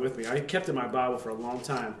don't have it with me. I kept it in my Bible for a long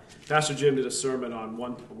time. Pastor Jim did a sermon on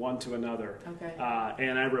one to another. Okay.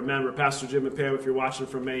 And I remember Pastor Jim and Pam, if you're watching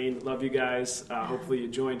from Maine, love you guys. Hopefully you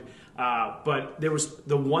joined. But there was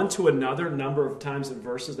the one to another number of times and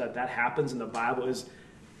verses that happens in the Bible is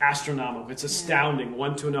astronomical. It's astounding.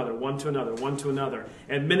 One to another, one to another, one to another.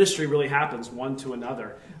 And ministry really happens one to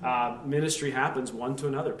another. Ministry happens one to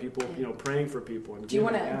another. People, praying for people. And Do you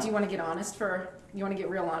want to get honest you want to get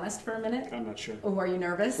real honest for a minute? I'm not sure. Oh, are you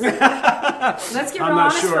nervous? Let's get I'm real not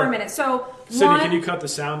honest sure. for a minute. So, Cindy, can you cut the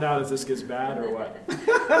sound out if this gets bad or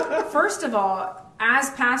what? first of all, as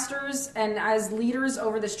pastors and as leaders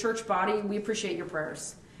over this church body, we appreciate your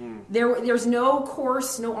prayers. There's no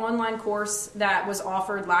course, no online course that was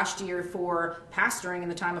offered last year for pastoring in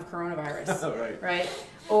the time of coronavirus. Right?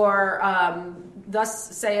 Or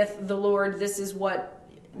thus saith the Lord, this is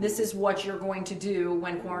what you're going to do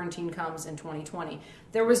when quarantine comes in 2020.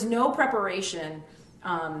 There was no preparation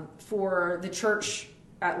for the church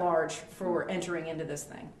at large for entering into this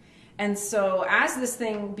thing. And so as this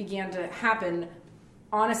thing began to happen,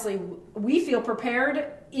 honestly, we feel prepared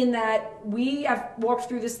in that we have walked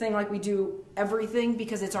through this thing like we do everything,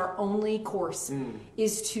 because it's our only course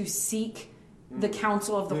is to seek the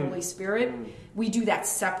counsel of the Holy Spirit. We do that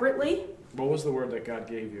separately. What was the word that God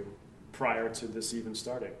gave you prior to this even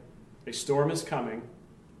starting? A storm is coming.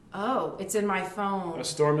 Oh, it's in my phone. A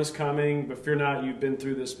storm is coming, but fear not, you've been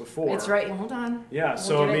through this before. It's right. Hold on. Yeah, We'll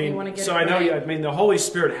so get it. I You wanna mean, get so it I know. right. I mean, the Holy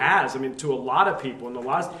Spirit has. I mean, to a lot of people, and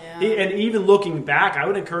Yeah. and even looking back, I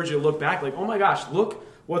would encourage you to look back. Like, oh my gosh, look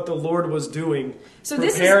what the Lord was doing, So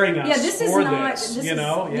preparing this is, us this is for not, this. this You is,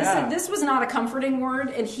 know, yeah. this was not a comforting word,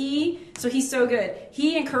 and he's so good.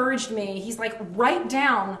 He encouraged me. He's like, write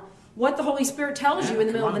down what the Holy Spirit tells you in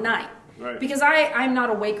the middle of the night. Right. Because I'm not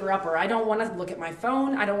a waker upper. I don't want to look at my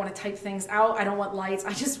phone. I don't want to type things out. I don't want lights.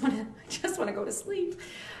 I just want to go to sleep.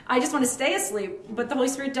 I just want to stay asleep. But the Holy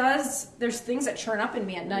Spirit does. There's things that churn up in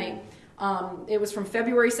me at night. It was from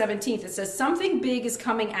February 17th. It says, something big is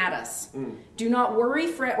coming at us. Do not worry,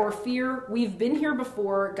 fret, or fear. We've been here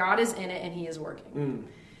before. God is in it, and he is working.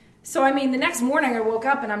 So, I mean, the next morning I woke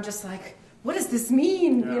up, and I'm just like, what does this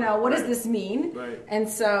mean? Yeah, You know, what right. does this mean? Right. And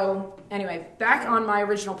so, anyway, back on my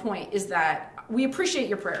original point is that we appreciate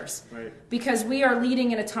your prayers. Right. Because we are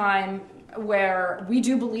leading in a time where we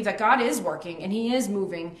do believe that God is working and he is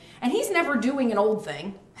moving, and he's never doing an old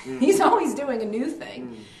thing. He's always doing a new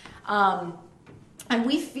thing. And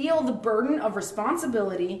we feel the burden of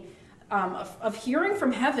responsibility, of hearing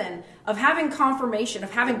from heaven, of having confirmation,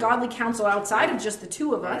 of having godly counsel outside of just the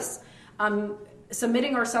two of us,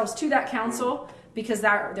 submitting ourselves to that counsel because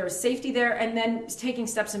there's safety there, and then taking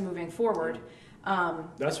steps and moving forward.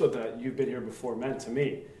 That's what that "you've been here before" meant to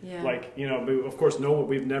me. Yeah. Like, you know, of course,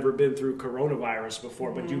 we've never been through coronavirus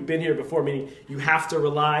before, but you've been here before, meaning you have to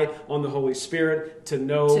rely on the Holy Spirit to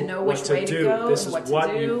know what which way to to do. go This and is what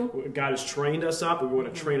to what God has trained us up. We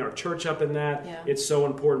want to train our church up in that. Yeah. It's so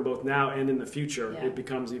important both now and in the future. Yeah. It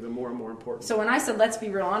becomes even more and more important. So when I said, let's be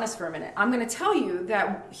real honest for a minute, I'm going to tell you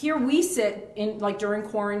that here we sit in, like, during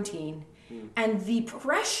quarantine, and the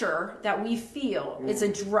pressure that we feel, it's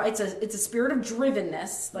a spirit of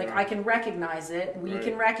drivenness. Like, Yeah. I can recognize it. We Right.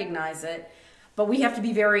 can recognize it. But we have to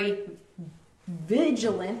be very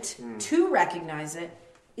vigilant to recognize it,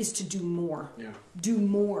 is to do more. Yeah. Do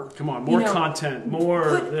more. Come on, more You know, content,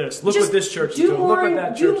 more this. Look just what this church is do doing. more, Look what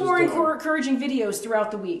that do church more is doing. encouraging videos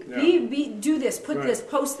throughout the week. Yeah. Do this, put Right. this,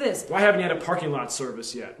 post this. Why haven't you had a parking lot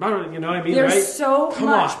service yet? You know what I mean, There's right? so Come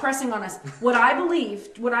much on. pressing on us. What I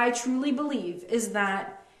truly believe is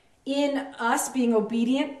that in us being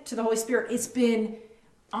obedient to the Holy Spirit, it's been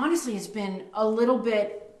a little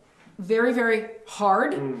bit very, very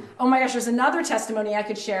hard. Oh my gosh, there's another testimony I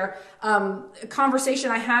could share. A conversation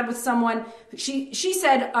I had with someone. She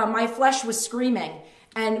said my flesh was screaming.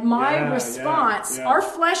 And my response, yeah. our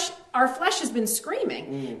flesh has been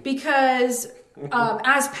screaming because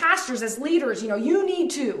as pastors, as leaders, you need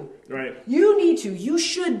to. Right. You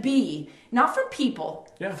should be, not from people,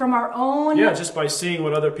 Yeah. from our own. Yeah, just by seeing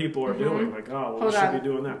what other people are doing. Like, oh, well, Hold we should on. be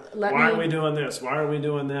doing that. Let Why me- aren't we doing this? Why aren't we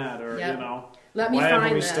doing that? Or, Yep. you know, Let me why haven't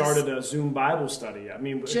find we this. started a Zoom Bible study? I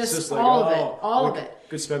mean, it's Just just like, all of it, oh, all we of it.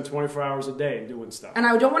 could spend 24 hours a day doing stuff. And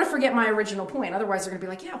I don't want to forget my original point. Otherwise, they're going to be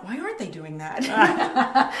like, yeah, why aren't they doing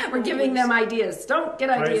that? We're giving them ideas. Don't get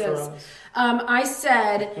Pray for ideas. us. I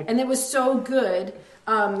said, and it was so good,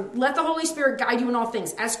 let the Holy Spirit guide you in all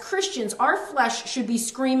things. As Christians, our flesh should be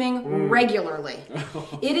screaming regularly.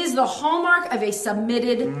 It is the hallmark of a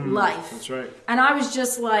submitted life. That's right. And I was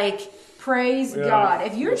just like, praise Yeah, God.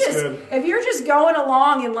 If you're that's good. just going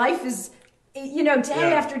along and life is, day Yeah.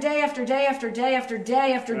 after day after day after day after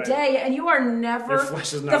day after Right. day, and you are never, Your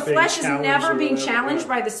flesh is not the being flesh is challenged never or being whatever, challenged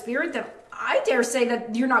yeah. by the Spirit, that I dare say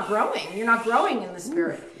that you're not growing. You're not growing in the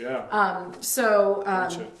Spirit. Yeah. So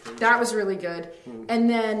Preach that it. was really good. And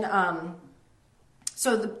then,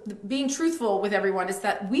 so the being truthful with everyone is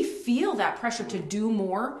that we feel that pressure to do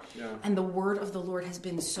more. Yeah. And the word of the Lord has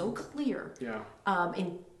been so clear. Yeah.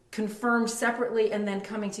 And confirmed separately and then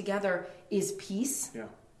coming together is peace. Yeah.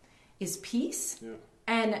 Is peace. Yeah.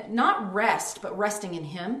 And not rest, but resting in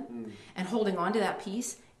Him and holding on to that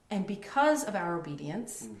peace. And because of our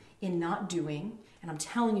obedience in not doing, and I'm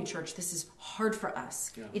telling you, church, this is hard for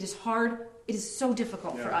us. Yeah. It is hard. It is so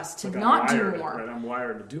difficult for Yeah. us to Like I'm not do wired, more. Right? I'm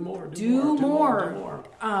wired to do more. Do more.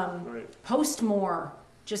 Right. Post more.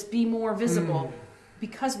 Just be more visible.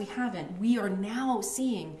 Because we haven't. We are now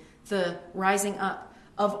seeing the rising up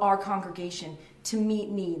of our congregation to meet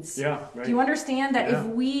needs. Yeah, right. Do you understand that Yeah. if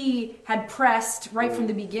we had pressed right from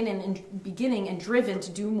the beginning and driven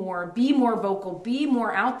to do more, be more vocal, be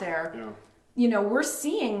more out there, Yeah. we're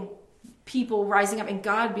seeing people rising up and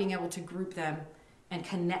God being able to group them and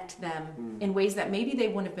connect them in ways that maybe they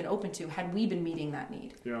wouldn't have been open to had we been meeting that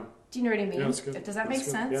need. Yeah. Do you know what I mean? Yeah, that's good. Does that That's make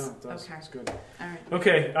good. sense? Yeah, it does. Okay. That's good. All right.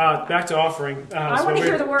 Okay, back to offering. I want to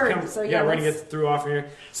hear the word. We're So going to let's- get through offering here.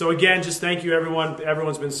 So again, just thank you, everyone.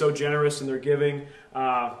 Everyone's been so generous in their giving.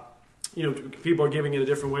 People are giving it a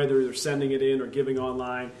different way. They're either sending it in or giving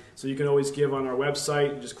online. So you can always give on our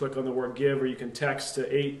website. You just click on the word give, or you can text to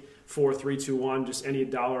 84321, just any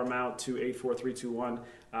dollar amount to 84321.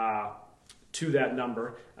 to that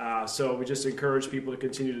number. So we just encourage people to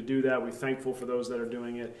continue to do that. We're thankful for those that are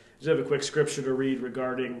doing it. Just have a quick scripture to read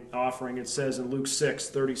regarding offering. It says in Luke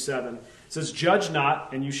 6:37, it says, "Judge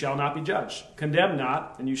not, and you shall not be judged. Condemn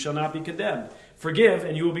not, and you shall not be condemned. Forgive,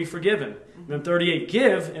 and you will be forgiven." And then 38,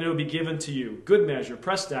 "Give, and it will be given to you. Good measure,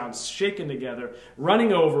 pressed down, shaken together,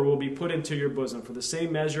 running over will be put into your bosom. For the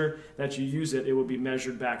same measure that you use it, it will be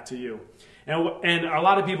measured back to you." And a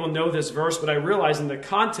lot of people know this verse, but I realize in the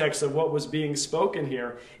context of what was being spoken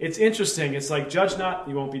here, it's interesting. It's like, judge not,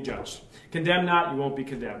 you won't be judged. Condemn not, you won't be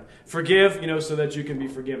condemned. Forgive, so that you can be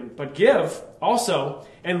forgiven. But give also,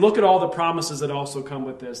 and look at all the promises that also come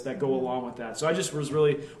with this, that go along with that. So I just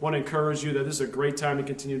really want to encourage you that this is a great time to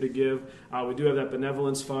continue to give. We do have that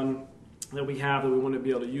benevolence fund that we have that we want to be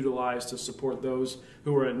able to utilize to support those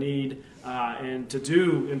who are in need, and to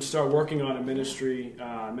do and start working on a ministry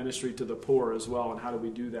to the poor as well. And how do we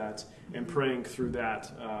do that? And praying through that,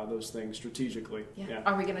 those things strategically. Yeah.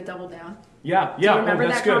 Are we going to double down? Yeah. Do you remember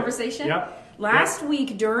that's that good. conversation? Yep. Last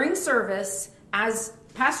week during service, as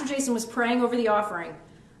Pastor Jason was praying over the offering,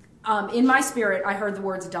 in my spirit, I heard the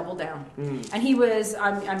words "double down," and he was.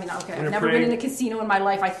 I've never been in a casino in my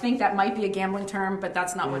life. I think that might be a gambling term, but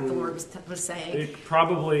that's not what the Lord was saying. It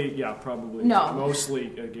probably. No.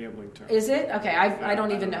 Mostly a gambling term. Is it? Okay, I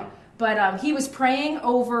don't even know. But he was praying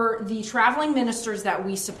over the traveling ministers that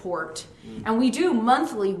we support. And we do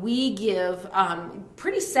monthly. We give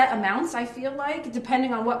pretty set amounts, I feel like,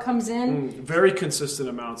 depending on what comes in. Very consistent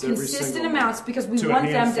amounts. Consistent amounts, because we want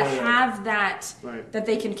them to have that, that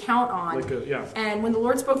they can count on. And when the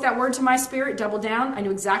Lord spoke that word to my spirit, double down, I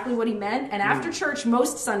knew exactly what he meant. And after church,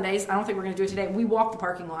 most Sundays, I don't think we're going to do it today, we walk the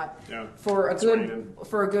parking lot for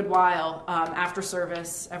a good while after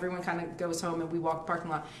service. Everyone kind of goes home and we walk the parking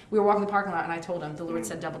lot. We were walking the parking lot and I told him the Lord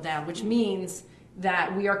said double down, which means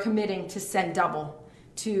that we are committing to send double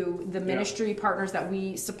to the ministry partners that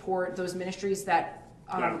we support, those ministries that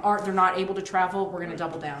they're not able to travel. We're going to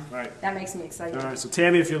double down. That makes me excited. All right, so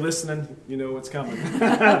Tammy, if you're listening, you know what's coming.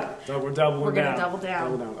 So we're doubling down. We're going to double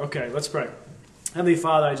down. Okay, let's pray. Heavenly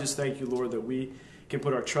Father, I just thank you, Lord, that we can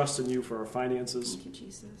put our trust in you for our finances. Thank you,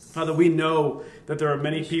 Jesus. Father, we know that there are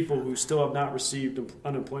many people who still have not received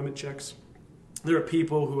unemployment checks. There are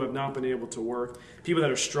people who have not been able to work, people that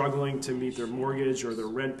are struggling to meet their mortgage or their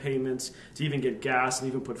rent payments, to even get gas and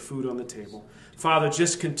even put food on the table. Father,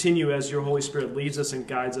 just continue as your Holy Spirit leads us and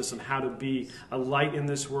guides us on how to be a light in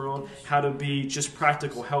this world, how to be just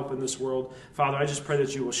practical help in this world. Father, I just pray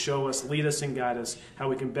that you will show us, lead us and guide us how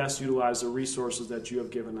we can best utilize the resources that you have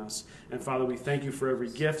given us. And Father, we thank you for every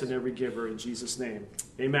gift and every giver in Jesus' name.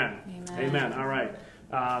 Amen. Amen. All right.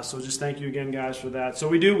 So just thank you again, guys, for that.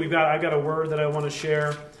 So I've got a word that I want to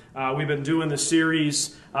share. We've been doing the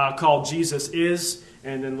series called Jesus Is,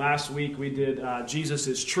 and then last week we did Jesus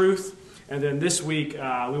is Truth, and then this week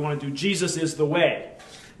we want to do Jesus is the Way.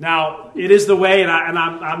 Now, it is the way, and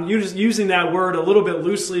I'm using that word a little bit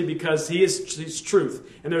loosely because he's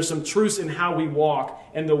truth, and there's some truths in how we walk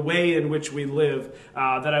and the way in which we live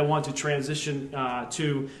that I want to transition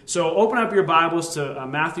to. So open up your Bibles to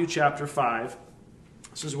Matthew chapter 5.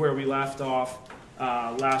 This is where we left off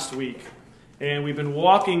last week. And we've been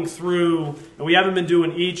walking through, and we haven't been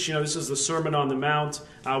doing each, this is the Sermon on the Mount.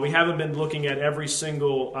 We haven't been looking at every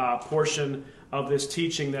single portion of this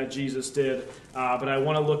teaching that Jesus did. But I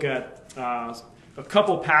want to look at a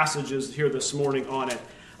couple passages here this morning on it.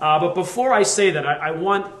 But before I say that, I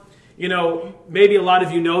want, maybe a lot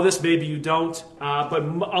of you know this, maybe you don't. But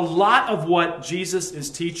a lot of what Jesus is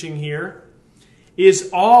teaching here is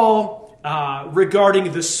all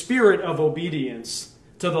regarding the spirit of obedience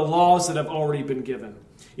to the laws that have already been given.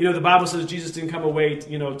 The Bible says Jesus didn't come away,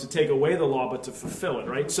 to take away the law, but to fulfill it,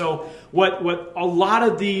 right? So what a lot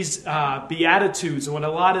of these Beatitudes and what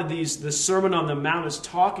a lot of the Sermon on the Mount is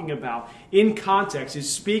talking about in context is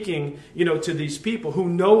speaking, to these people who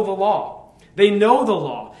know the law. They know the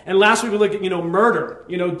law. And last week we looked at, murder,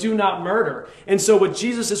 do not murder. And so what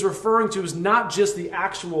Jesus is referring to is not just the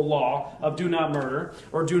actual law of do not murder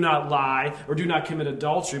or do not lie or do not commit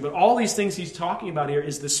adultery, but all these things he's talking about here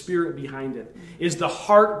is the spirit behind it, is the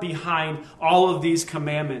heart behind all of these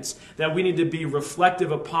commandments that we need to be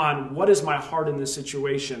reflective upon. What is my heart in this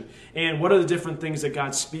situation? And what are the different things that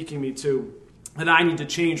God's speaking me to that I need to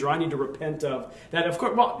change or I need to repent of? That, of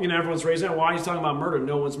course, everyone's raising it. Why are you talking about murder?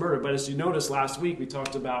 No one's murdered. But as you noticed last week, we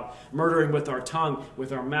talked about murdering with our tongue,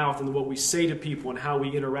 with our mouth, and what we say to people and how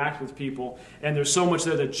we interact with people. And there's so much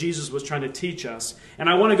there that Jesus was trying to teach us. And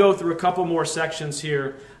I want to go through a couple more sections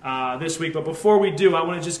here this week. But before we do, I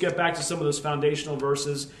want to just get back to some of those foundational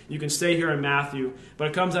verses. You can stay here in Matthew. But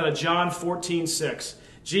it comes out of John 14:6.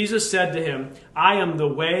 Jesus said to him, I am the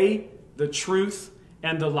way, the truth,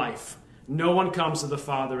 and the life. No one comes to the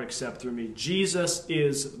Father except through me. Jesus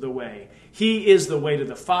is the way. He is the way to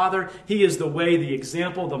the Father. He is the way, the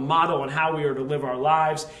example, the model on how we are to live our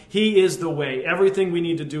lives. He is the way. Everything we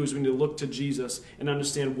need to do is we need to look to Jesus and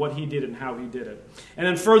understand what he did and how he did it. And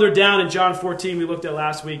then further down in John 14, we looked at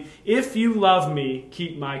last week, if you love me,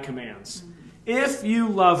 keep my commands. If you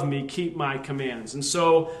love me, keep my commands. And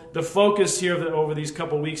so the focus here over these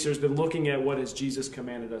couple weeks here has been looking at what has Jesus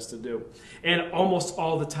commanded us to do. And almost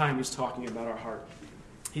all the time he's talking about our heart.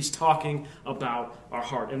 He's talking about our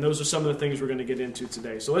heart. And those are some of the things we're going to get into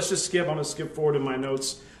today. So let's just skip. I'm going to skip forward in my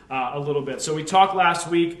notes a little bit. So we talked last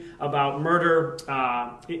week about murder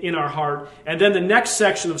in our heart. And then the next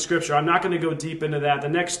section of Scripture, I'm not going to go deep into that. The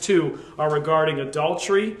next two are regarding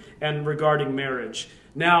adultery and regarding marriage.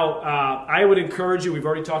 Now, I would encourage you, we've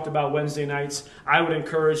already talked about Wednesday nights, I would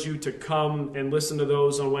encourage you to come and listen to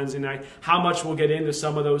those on Wednesday night. How much we'll get into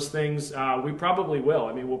some of those things, we probably will.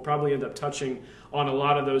 I mean, we'll probably end up touching on a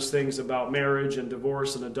lot of those things about marriage and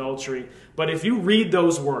divorce and adultery. But if you read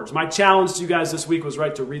those words, my challenge to you guys this week was,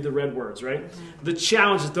 right, to read the red words, right? The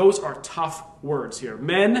challenge is those are tough words here.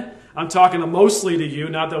 Men, I'm talking mostly to you,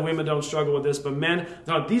 not that women don't struggle with this, but men,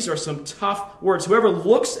 no, these are some tough words. Whoever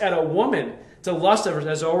looks at a woman to lust after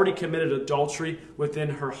has already committed adultery within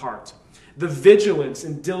her heart. The vigilance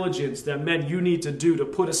and diligence that men you need to do to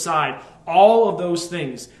put aside all of those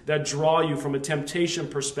things that draw you from a temptation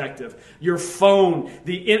perspective. Your phone,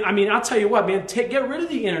 I'll tell you what, man, get rid of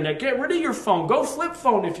the internet, get rid of your phone, go flip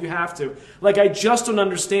phone if you have to. Like, I just don't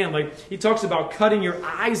understand. Like, he talks about cutting your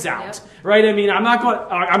eyes out, right? I mean,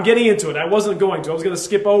 I'm getting into it. I wasn't going to. I was going to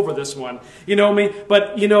skip over this one. You know what I mean?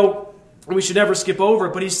 But, we should never skip over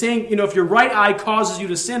it. But he's saying, if your right eye causes you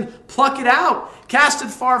to sin, pluck it out. Cast it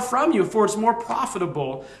far from you, for it's more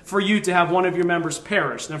profitable for you to have one of your members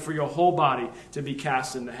perish than for your whole body to be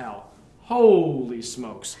cast into hell. Holy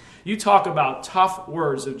smokes. You talk about tough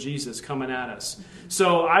words of Jesus coming at us.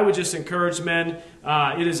 So I would just encourage men,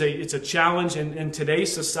 it's a challenge in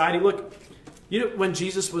today's society. Look, when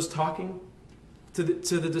Jesus was talking to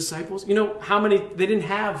the disciples, how many, they didn't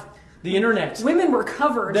have the internet. Women were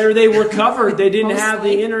covered. They were covered. They didn't have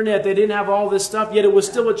the internet. They didn't have all this stuff. Yet it was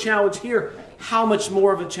still a challenge here. How much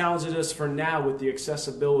more of a challenge it is for now with the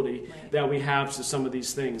accessibility that we have to some of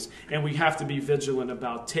these things. And we have to be vigilant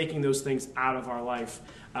about taking those things out of our life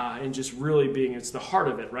and just really being, it's the heart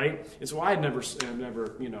of it, right? It's why I've never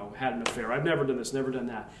had an affair. I've never done this, never done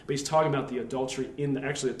that. But he's talking about the adultery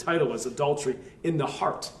actually the title was adultery in the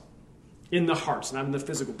heart. In the heart, not in the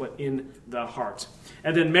physical, but in the heart.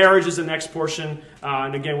 And then marriage is the next portion.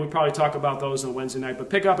 And again, we'll probably talk about those on Wednesday night. But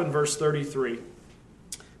pick up in verse 33.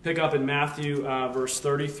 Pick up in Matthew verse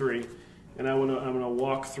 33. And I'm going to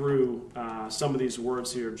walk through some of these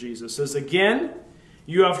words here of Jesus. It says, again,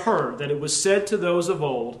 you have heard that it was said to those of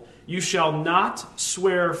old, you shall not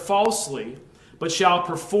swear falsely, but shall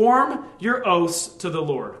perform your oaths to the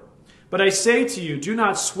Lord. But I say to you, do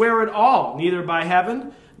not swear at all, neither by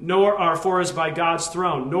heaven, for it is by God's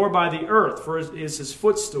throne, nor by the earth, for it is his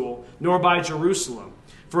footstool, nor by Jerusalem,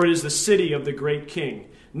 for it is the city of the great king.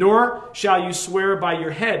 Nor shall you swear by your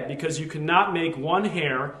head, because you cannot make one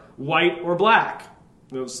hair white or black.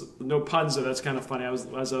 There's no puns there. That's kind of funny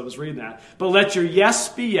as I was reading that. But let your yes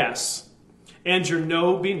be yes, and your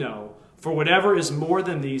no be no, for whatever is more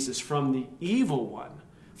than these is from the evil one.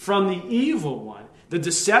 From the evil one. The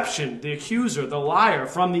deception, the accuser, the liar,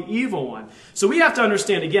 from the evil one. So we have to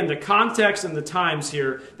understand, again, the context and the times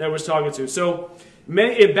here that we're talking to. So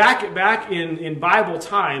back in Bible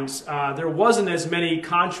times, there wasn't as many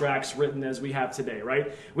contracts written as we have today,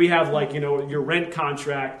 right? We have your rent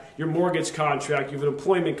contract, your mortgage contract, you have an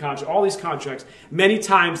employment contract, all these contracts. Many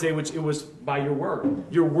times it was by your word.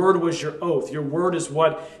 Your word was your oath. Your word is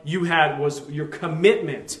what you had, was your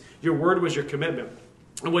commitment. Your word was your commitment.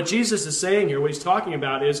 And what Jesus is saying here, what he's talking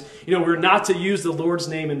about is, we're not to use the Lord's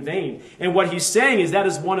name in vain. And what he's saying is that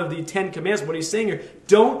is one of the 10 Commandments. What he's saying here,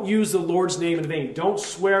 don't use the Lord's name in vain. Don't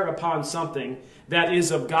swear upon something that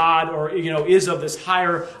is of God or, is of this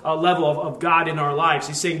higher level of God in our lives.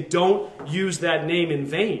 He's saying don't use that name in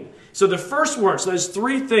vain. So the first word, so there's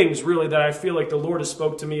three things really that I feel like the Lord has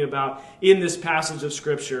spoke to me about in this passage of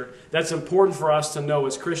Scripture that's important for us to know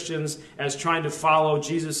as Christians, as trying to follow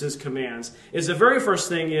Jesus' commands. Is the very first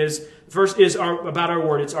thing about our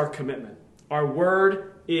word, it's our commitment. Our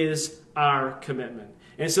word is our commitment.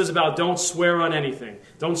 And it says about don't swear on anything.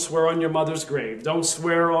 Don't swear on your mother's grave. Don't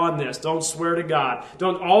swear on this. Don't swear to God.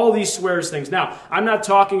 Don't all these swears things. Now, I'm not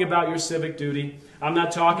talking about your civic duty. I'm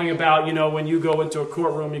not talking about, when you go into a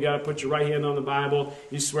courtroom, you got to put your right hand on the Bible.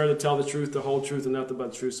 You swear to tell the truth, the whole truth, and nothing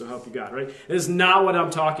but the truth, so help you God, right? It is not what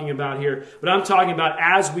I'm talking about here. But I'm talking about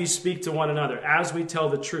as we speak to one another, as we tell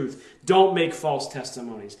the truth, don't make false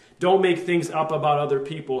testimonies. Don't make things up about other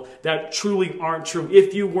people that truly aren't true.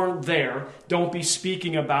 If you weren't there, don't be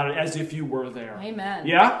speaking about it as if you were there. Amen.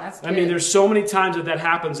 Yeah? That's I mean, good. there's so many times that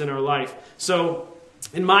happens in our life. So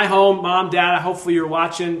in my home, Mom, Dad, hopefully you're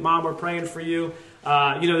watching. Mom, we're praying for you.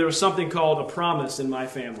 There was something called a promise in my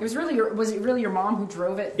family. Was it really your mom who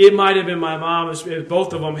drove it? It might have been my mom.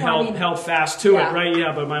 Both of them held fast to yeah. it, right?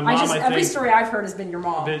 Yeah, but my mom, I think, every story I've heard has been your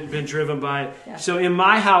mom. Been driven by it. Yeah. So in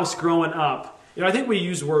my house growing up, I think we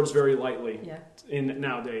use words very lightly. Yeah.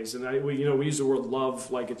 Nowadays, and we use the word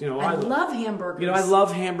love like it. I love hamburgers. I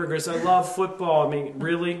love hamburgers. I love football. I mean,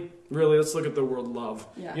 really, let's look at the word love.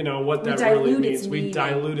 Yeah. What that really means. We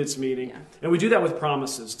dilute its meaning, and we do that with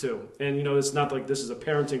promises too. And it's not like this is a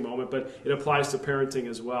parenting moment, but it applies to parenting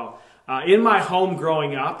as well. In my home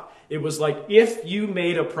growing up, it was like if you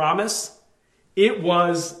made a promise, it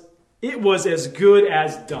was as good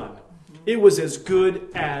as done. It was as good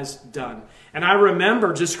as done. And I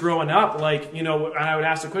remember just growing up, and I would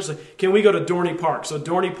ask the question, can we go to Dorney Park? So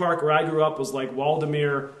Dorney Park, where I grew up, was like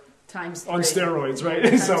Waldemere times on steroids, right?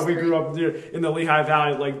 Times So we three. grew up in the Lehigh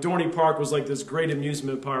Valley. Like Dorney Park was like this great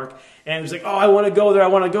amusement park. And it was like, oh, I want to go there. I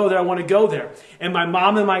want to go there. I want to go there. And my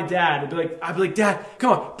mom and my dad, I'd be like, Dad,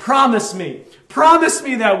 come on, promise me. Promise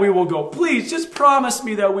me that we will go. Please, just promise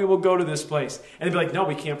me that we will go to this place. And they'd be like, no,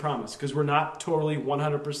 we can't promise because we're not totally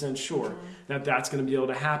 100% sure that that's going to be able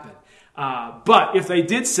to happen. But if they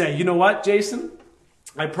did say, you know what, Jason?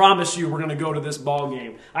 I promise you we're going to go to this ball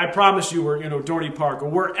game. I promise you we're, Dorney Park or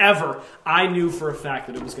wherever. I knew for a fact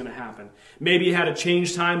that it was going to happen. Maybe it had to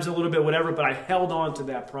change times a little bit, whatever, but I held on to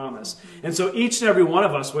that promise. And so each and every one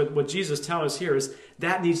of us, what Jesus tells us here is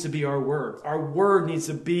that needs to be our word. Our word needs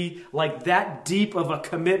to be like that deep of a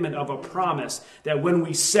commitment, of a promise, that when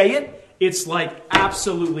we say it, it's like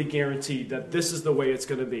absolutely guaranteed that this is the way it's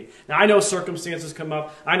going to be. Now, I know circumstances come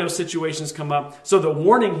up. I know situations come up. So the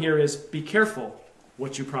warning here is be careful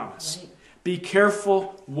what you promise. Right. Be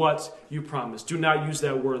careful what you promise. Do not use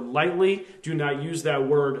that word lightly. Do not use that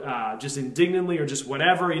word just indignantly or just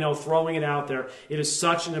whatever, throwing it out there. It is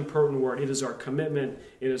such an important word. It is our commitment.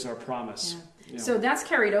 It is our promise. Yeah. So that's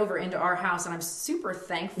carried over into our house, and I'm super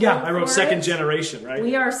thankful. Yeah, I wrote for second it. generation, right?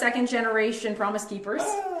 We are second generation promise keepers.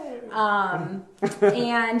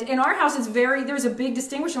 And in our house, there's a big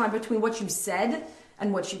distinction line between what you said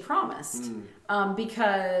and what you promised.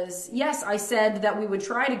 Because, yes, I said that we would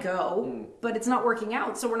try to go, but it's not working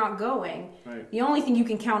out, so we're not going. Right. The only thing you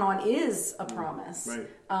can count on is a promise. Right.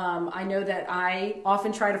 I know that I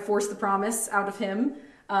often try to force the promise out of him.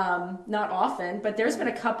 Not often, but there's been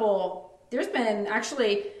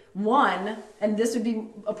actually one, and this would be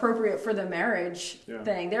appropriate for the marriage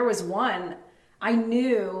thing. There was one I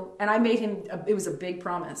knew, and I made him, it was a big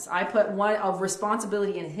promise. I put one of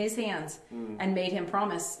responsibility in his hands and made him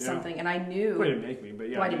promise something, and I knew. Well, you didn't make me, but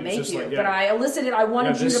yeah. Well, I didn't make you, like, but I elicited, I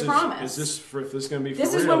wanted you to promise. Is this going to be for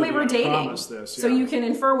This real? is when we You were gotta dating. promise this, So yeah. you can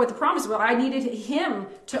infer what the promise was. I needed him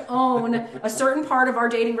to own a certain part of our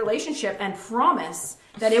dating relationship and promise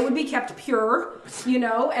that it would be kept pure,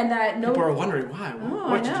 and that no. People are wondering why. Oh,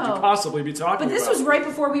 What I could you know. possibly be talking about? But this was right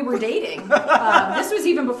before we were dating. This was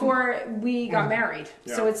even before we got married.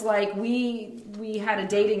 Yeah. So it's like we had a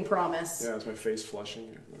dating promise. Yeah, it's my face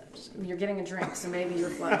flushing. You're getting a drink, so maybe you're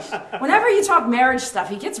flushed. Whenever you talk marriage stuff,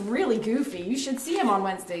 he gets really goofy. You should see him on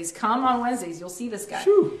Wednesdays. Come on Wednesdays, you'll see this guy.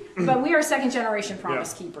 But we are second generation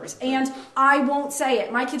promise keepers. And I won't say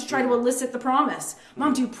it. My kids try to elicit the promise.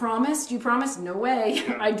 Mom, do you promise? Do you promise? No way.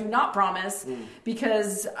 I do not promise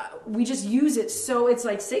because we just use it so it's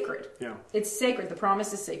like sacred. Yeah. It's sacred. The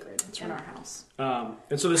promise is sacred in our house.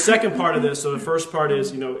 And so the second part of this, so the first part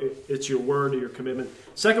is, it's your word or your commitment.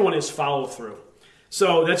 Second one is follow through.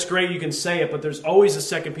 So that's great, you can say it, but there's always a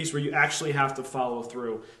second piece where you actually have to follow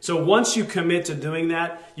through. So once you commit to doing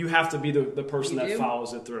that, you have to be the person that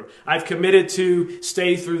follows it through. I've committed to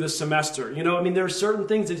stay through the semester. There are certain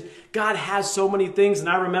things that God has so many things, and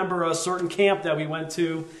I remember a certain camp that we went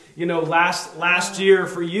to, last year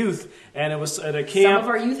for youth, and it was at a camp. Some of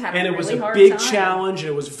our youth had and a it was really a hard big time. challenge, and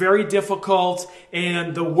it was very difficult,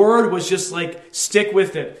 and the word was just like, stick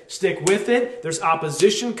with it. Stick with it. There's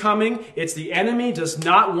opposition coming. It's the enemy does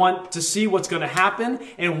not want to see what's going to happen.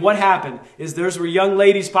 And what happened is there were young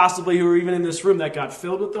ladies possibly who were even in this room that got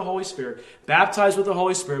filled with the Holy Spirit, baptized with the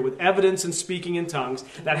Holy Spirit, with evidence and speaking in tongues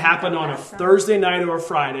that happened on a Thursday night or a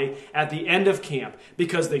Friday at the end of camp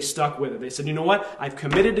because they stuck with it. They said, you know what? I've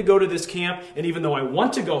committed to to go to this camp, and even though I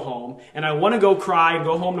want to go home, and I want to go cry and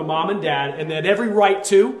go home to mom and dad, and they had every right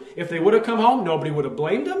to, if they would have come home, nobody would have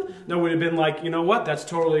blamed them. Nobody would have been like, you know what, that's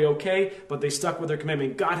totally okay, but they stuck with their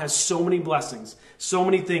commitment. God has so many blessings, so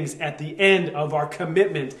many things at the end of our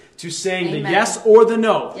commitment to saying Amen. the yes or the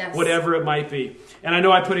no, Yes. whatever it might be. And I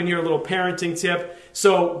know I put in here a little parenting tip.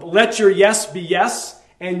 So let your yes be yes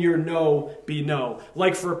and your no be no.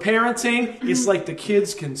 Like for parenting, it's like the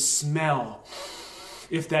kids can smell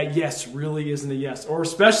if that yes really isn't a yes. Or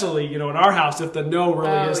especially, in our house, if the no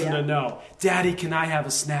really isn't a no. Daddy, can I have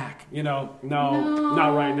a snack? No, not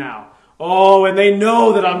right now. Oh, and they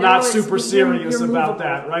know that I'm not super serious you're about movable.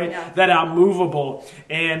 that, right? Yeah. That I'm movable.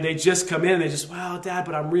 And they just come in and they just, well, Dad,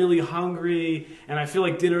 but I'm really hungry and I feel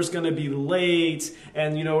like dinner's going to be late.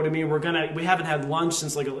 And you know what I mean? We haven't had lunch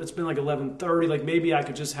since it's been 11:30. Like maybe I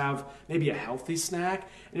could just have maybe a healthy snack.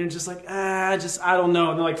 And you're just like, I don't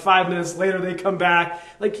know. And then 5 minutes later they come back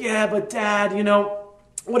like, yeah, but Dad,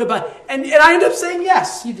 what about, and I end up saying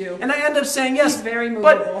yes. You do. And I end up saying yes. He's very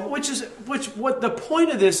movable. But what the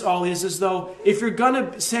point of this all is though, if you're going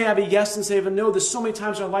to say I have a yes and say I have a no, there's so many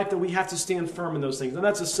times in our life that we have to stand firm in those things. And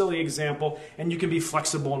that's a silly example, and you can be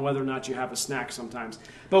flexible in whether or not you have a snack sometimes.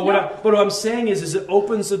 But what I'm saying is it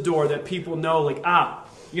opens the door that people know,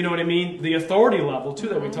 you know what I mean? The authority level, too,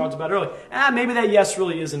 that we talked about earlier. Maybe that yes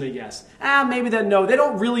really isn't a yes. Maybe that no. They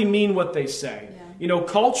don't really mean what they say. Yeah.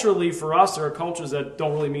 Culturally for us, there are cultures that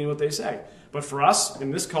don't really mean what they say. But for us,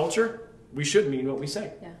 in this culture, we should mean what we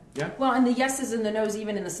say. Yeah? Well, and the yeses and the nos,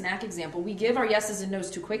 even in the snack example, we give our yeses and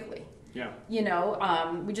nos too quickly. Yeah.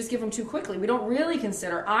 We just give them too quickly. We don't really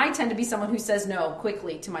consider. I tend to be someone who says no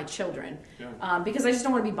quickly to my children because I just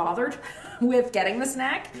don't want to be bothered with getting the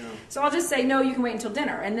snack. Yeah. So I'll just say, no, you can wait until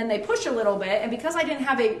dinner. And then they push a little bit. And because I didn't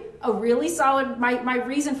have a really solid, my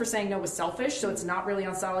reason for saying no was selfish, so it's not really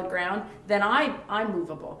on solid ground, then I'm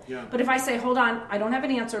movable. Yeah. But if I say, hold on, I don't have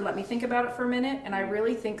an answer, let me think about it for a minute, and I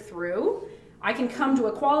really think through, I can come to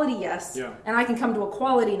a quality yes, and I can come to a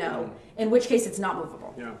quality no, in which case it's not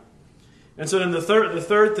movable. Yeah. And so then the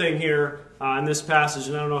third thing here in this passage,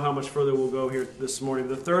 and I don't know how much further we'll go here this morning,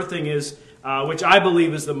 the third thing is, which I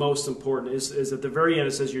believe is the most important, is at the very end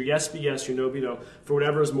it says, your yes be yes, your no be no, for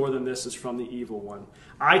whatever is more than this is from the evil one.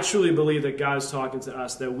 I truly believe that God is talking to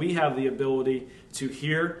us, that we have the ability to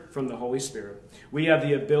hear from the Holy Spirit. We have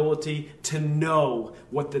the ability to know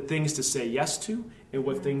what the things to say yes to and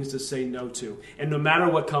what things to say no to. And no matter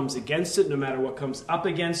what comes against it, no matter what comes up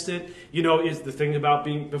against it, is the thing about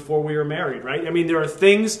being before we were married, right? I mean, there are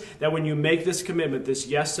things that when you make this commitment, this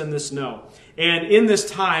yes and this no, and in this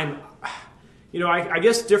time, I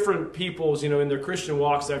guess different people's, in their Christian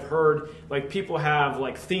walks, I've heard, people have,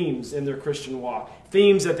 themes in their Christian walk.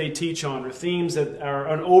 Themes that they teach on, or themes that are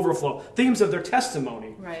an overflow. Themes of their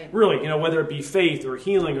testimony. Right. Really, whether it be faith or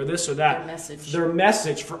healing or this or that. Their message. Their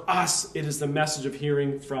message, for us, it is the message of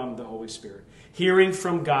hearing from the Holy Spirit. Hearing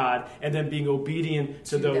from God and then being obedient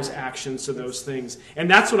to those actions, to those things. And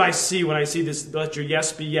that's what I see when I see this, let your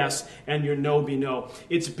yes be yes and your no be no.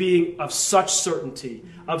 It's being of such certainty,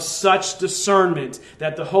 of such discernment,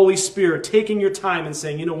 that the Holy Spirit taking your time and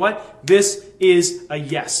saying, you know what, this is a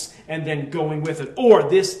yes, and then going with it. Or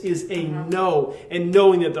this is a no, and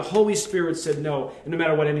knowing that the Holy Spirit said no, and no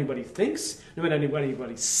matter what anybody thinks, no matter what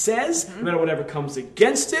anybody says, no matter whatever comes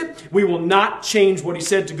against it, we will not change what he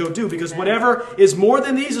said to go do, because whatever is more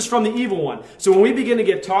than these is from the evil one. So when we begin to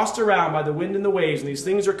get tossed around by the wind and the waves, and these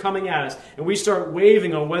things are coming at us, and we start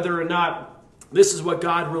waving on whether or not this is what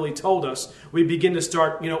God really told us, we begin to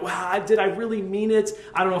start, did I really mean it?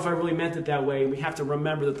 I don't know if I really meant it that way. And we have to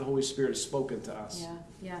remember that the Holy Spirit has spoken to us.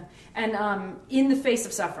 Yeah. And in the face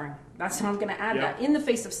of suffering, that's how I'm going to add that. In the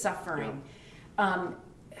face of suffering,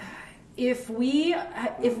 if we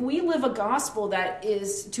live a gospel that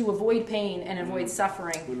is to avoid pain and avoid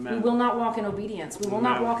suffering, we will not walk in obedience. We will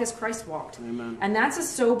not walk as Christ walked. Amen. And that's a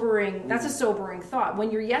sobering thought. When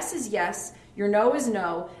your yes is yes, your no is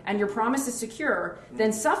no, and your promise is secure,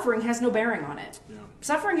 then suffering has no bearing on it. Yeah.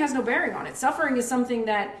 Suffering has no bearing on it. Suffering is something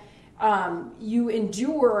that you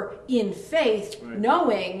endure in faith,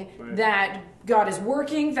 knowing that God is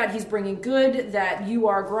working, that he's bringing good, that you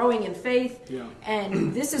are growing in faith. Yeah.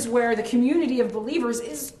 And this is where the community of believers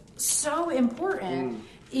is so important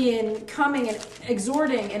in coming and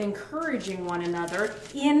exhorting and encouraging one another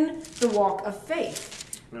in the walk of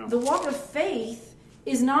faith. Yeah. The walk of faith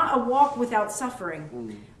is not a walk without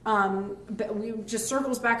suffering. But we just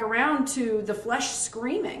circles back around to the flesh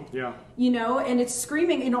screaming. Yeah. And it's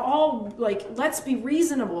screaming in all, let's be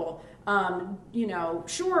reasonable.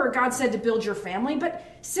 Sure, God said to build your family, but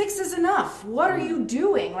 6 is enough. What are you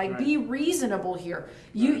doing? Be reasonable here.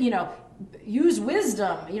 use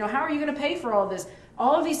wisdom. How are you going to pay for all this?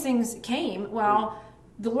 All of these things came. Well,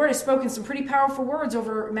 the Lord has spoken some pretty powerful words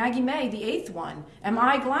over Maggie May, the 8th one. Am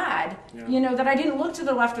I glad, that I didn't look to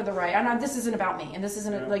the left or the right? I know this isn't about me, and this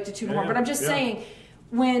isn't like to toot horn, but I'm just saying,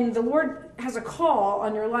 when the Lord has a call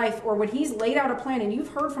on your life, or when He's laid out a plan and you've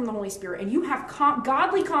heard from the Holy Spirit and you have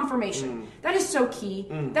godly confirmation, that is so key.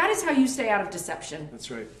 That is how you stay out of deception.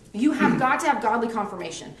 That's right. You have got to have godly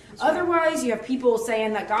confirmation. Otherwise, you have people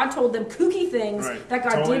saying that God told them kooky things that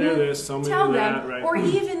God didn't tell them, or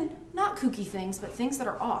even not kooky things, but things that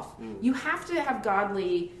are off. You have to have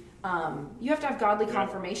godly. You have to have godly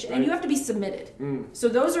confirmation, and you have to be submitted. So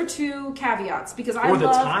those are 2 caveats, because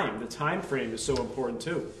the time frame is so important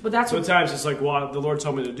too. But that's sometimes it's like, well, the Lord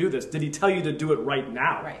told me to do this. Did He tell you to do it right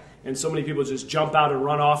now? Right. And so many people just jump out and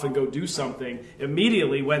run off and go do something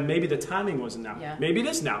immediately when maybe the timing wasn't now. Yeah. Maybe it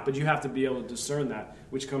is now, but you have to be able to discern that,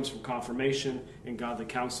 which comes from confirmation and godly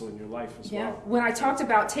counsel in your life as well. When I talked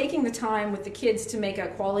about taking the time with the kids to make a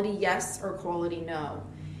quality yes or quality no,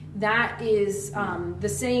 that is the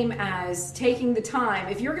same as taking the time.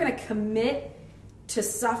 If you're going to commit to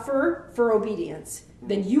suffer for obedience,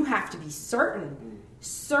 then you have to be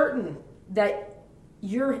certain that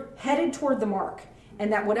you're headed toward the mark,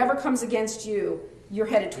 and that whatever comes against you, you're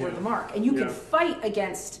headed toward the mark. And you can fight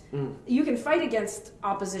against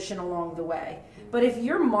opposition along the way. But if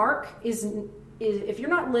your mark is if you're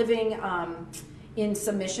not living in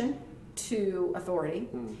submission to authority,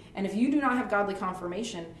 and if you do not have godly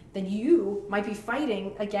confirmation, then you might be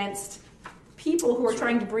fighting against people who are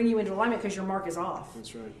trying to bring you into alignment because your mark is off.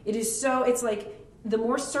 That's right. It's like the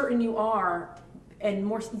more certain you are, and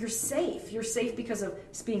more you're safe. You're safe because of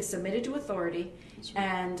being submitted to authority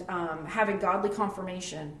and having godly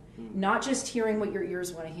confirmation, not just hearing what your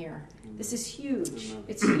ears want to hear. This is huge.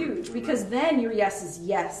 It's huge, because then your yes is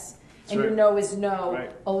yes, and your no is no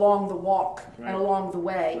along the walk and along the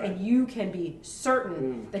way, and you can be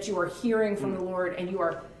certain that you are hearing from the Lord, and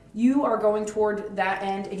you are going toward that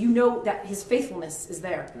end, and you know that His faithfulness is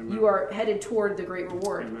there. Amen. You are headed toward the great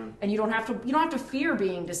reward. Amen. And you don't have to fear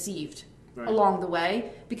being deceived along the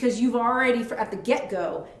way, because you've already at the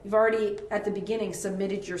get-go, you've already at the beginning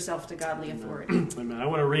submitted yourself to godly authority. Amen. I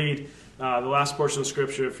want to read the last portion of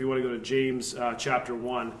Scripture, if you want to go to James chapter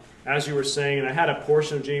 1. As you were saying, and I had a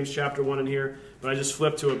portion of James chapter 1 in here, but I just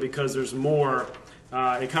flipped to it because there's more.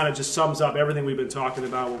 It kind of just sums up everything we've been talking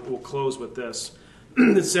about. We'll close with this.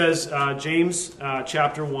 It says, James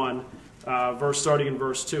chapter 1, starting in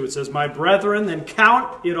verse 2. It says, "My brethren, then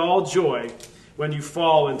count it all joy when you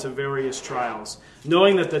fall into various trials,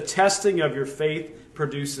 knowing that the testing of your faith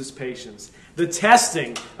produces patience." The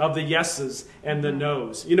testing of the yeses and the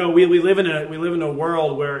nos. We live in a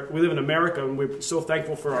world where we live in America, and we're so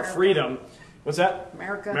thankful for our freedom. What's that?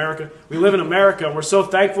 America. We live in America, and we're so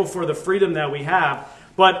thankful for the freedom that we have.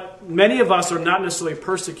 But many of us are not necessarily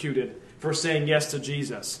persecuted for saying yes to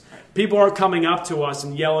Jesus. People aren't coming up to us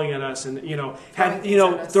and yelling at us and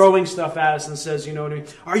throwing stuff at us and says,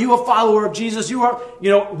 "Are you a follower of Jesus? You are."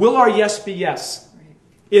 Will our yes be yes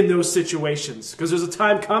in those situations? Because there's a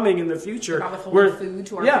time coming in the future where food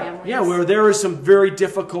to our families. Where there are some very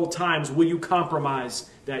difficult times. Will you compromise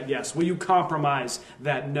that yes? Will you compromise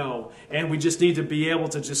that no? And we just need to be able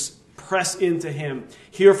to just press into Him,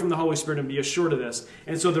 hear from the Holy Spirit, and be assured of this.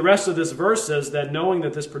 And so the rest of this verse says that knowing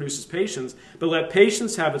that this produces patience, but let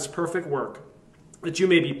patience have its perfect work, that you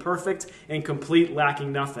may be perfect and complete,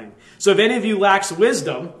 lacking nothing. So if any of you lacks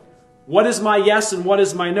wisdom, what is my yes and what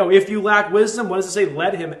is my no? If you lack wisdom, what does it say?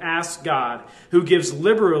 Let him ask God, who gives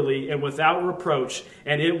liberally and without reproach,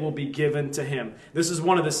 and it will be given to him. This is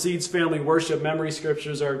one of the Seeds family worship memory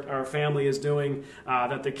scriptures our family is doing,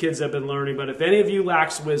 that the kids have been learning. But if any of you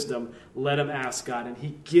lacks wisdom, let him ask God, and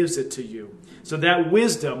He gives it to you. So that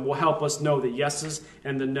wisdom will help us know the yeses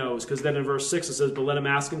and the nos. Because then in verse 6 it says, but let him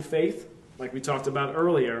ask in faith, like we talked about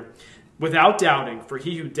earlier, without doubting. For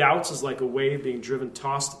he who doubts is like a wave being driven,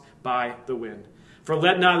 tossed by the wind. For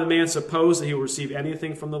let not the man suppose that he will receive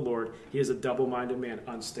anything from the Lord. He is a double-minded man,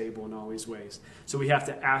 unstable in all his ways. So we have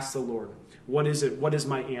to ask the Lord, what is it? What is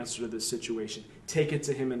my answer to this situation? Take it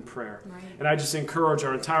to Him in prayer. Right. And I just encourage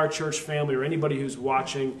our entire church family or anybody who's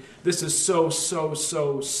watching, this is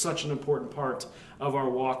such an important part of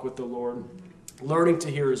our walk with the Lord. Learning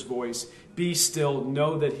to hear His voice. Be still,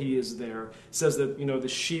 know that He is there. It says that, the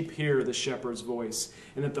sheep hear the shepherd's voice,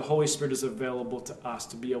 and that the Holy Spirit is available to us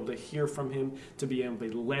to be able to hear from Him, to be able to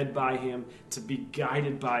be led by Him, to be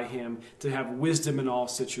guided by Him, to have wisdom in all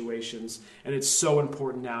situations. And it's so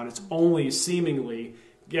important now, and it's only seemingly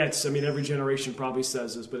gets, I mean, every generation probably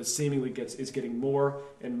says this, but it seemingly is getting more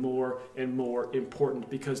and more and more important,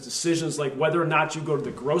 because decisions like whether or not you go to the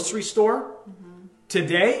grocery store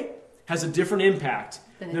today has a different impact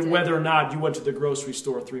than whether or not you went to the grocery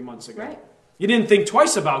store 3 months ago. Right. You didn't think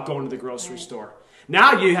twice about going to the grocery store.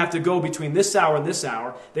 Now you have to go between this hour and this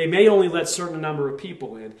hour. They may only let a certain number of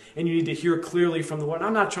people in, and you need to hear clearly from the Lord.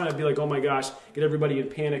 I'm not trying to be like, oh my gosh, get everybody in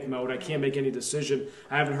panic mode. I can't make any decision.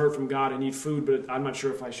 I haven't heard from God. I need food, but I'm not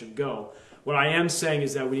sure if I should go. What I am saying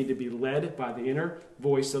is that we need to be led by the inner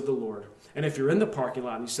voice of the Lord. And if you're in the parking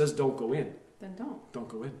lot and he says, don't go in, Then don't. don't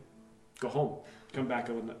go in. Go home. Come back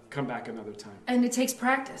another time. And it takes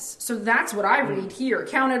practice. So that's what I read here.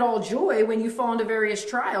 Count it all joy when you fall into various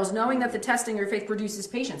trials, knowing that the testing of your faith produces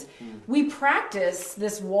patience. We practice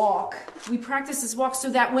this walk. So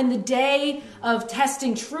that when the day of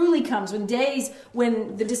testing truly comes,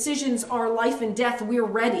 when the decisions are life and death, we're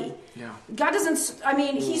ready. Yeah. God doesn't,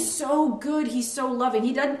 he's so good. He's so loving.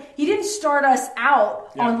 He didn't start us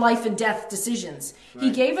out on life and death decisions. Right.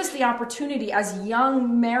 He gave us the opportunity as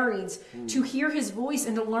young marrieds to hear his voice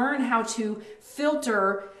and to learn how to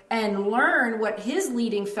filter and learn what his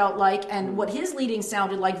leading felt like and what his leading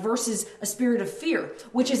sounded like versus a spirit of fear,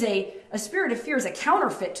 which is a spirit of fear is a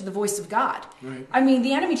counterfeit to the voice of God. Right.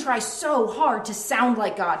 The enemy tries so hard to sound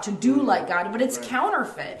like God, to do like God, but it's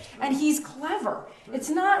counterfeit, and he's clever. It's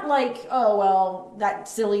not like, oh, well, that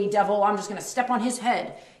silly devil, I'm just going to step on his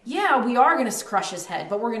head. Yeah, we are going to crush his head,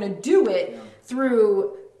 but we're going to do it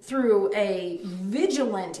through a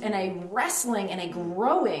vigilant and a wrestling and a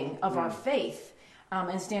growing of our faith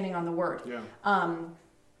and standing on the word. Yeah.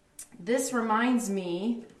 This reminds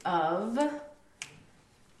me of,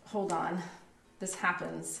 hold on, this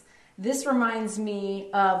happens. This reminds me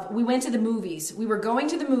of, we went to the movies. We were going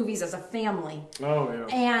to the movies as a family. Oh,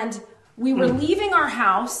 yeah. And we were leaving our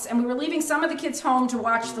house, and we were leaving some of the kids home to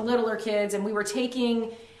watch the littler kids, and we were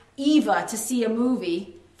taking Eva to see a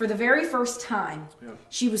movie for the very first time. Yeah.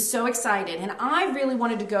 She was so excited, and I really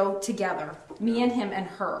wanted to go together, me and him and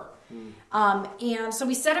her. And so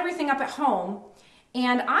we set everything up at home,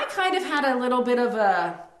 and I kind of had a little bit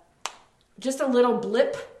of just a little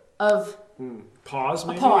blip of Pause,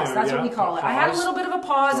 maybe? a pause. That's what we call it. Pause. I had a little bit of a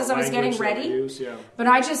pause as I was getting ready. But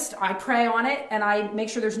I pray on it, and I make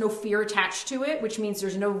sure there's no fear attached to it, which means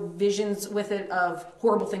there's no visions with it of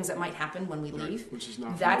horrible things that might happen when we leave. Which is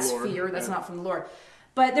not That's from the Lord. fear. That's not from the Lord.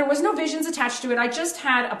 But there was no visions attached to it. I just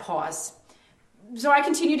had a pause. So I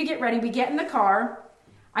continue to get ready. We get in the car.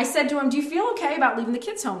 I said to him, do you feel okay about leaving the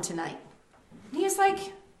kids home tonight? And he was like,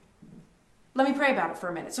 let me pray about it for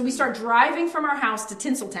a minute. So we start driving from our house to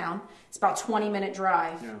Tinseltown. It's about a 20-minute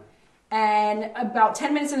drive. Yeah. And about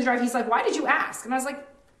 10 minutes in the drive, he's like, why did you ask? And I was like,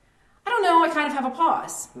 I don't know. I kind of have a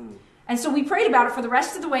pause. And so we prayed about it for the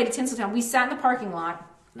rest of the way to Tinseltown. We sat in the parking lot,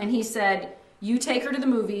 and he said, you take her to the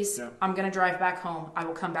movies. Yeah. I'm going to drive back home. I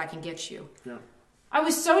will come back and get you. Yeah. I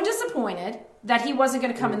was so disappointed that he wasn't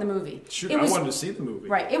going to come in the movie. Shoot, I wanted to see the movie.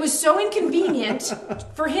 Right. It was so inconvenient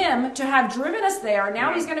for him to have driven us there.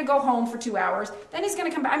 Now he's going to go home for 2 hours. Then he's going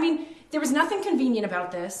to come back. There was nothing convenient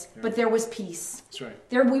about this, but there was peace. That's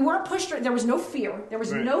right. We weren't pushed. There was no fear. There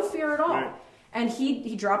was no fear at all. Right. And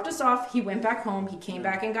he dropped us off. He went back home. He came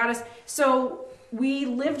back and got us. So we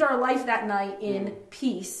lived our life that night in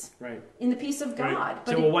peace. Right. In the peace of God. Right.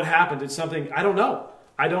 But So, what happened? Did something, I don't know.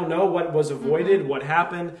 I don't know what was avoided, what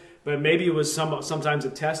happened, but maybe it was sometimes a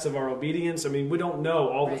test of our obedience. We don't know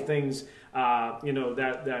all the things,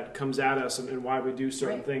 that comes at us and why we do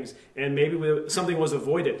certain things. And maybe something was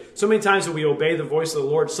avoided. So many times when we obey the voice of the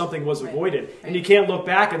Lord, something was avoided. Right. And you can't look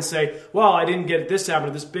back and say, well, I didn't get this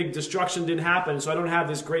happen, this big destruction didn't happen, so I don't have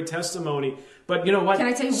this great testimony. But you know what? Can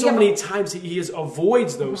I tell you, so many times he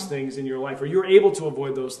avoids those things in your life, or you're able to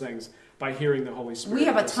avoid those things by hearing the Holy Spirit.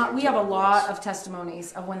 We have a lot of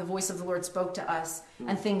testimonies of when the voice of the Lord spoke to us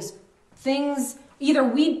and things either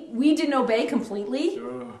we didn't obey completely,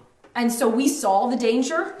 and so we saw the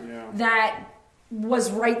danger that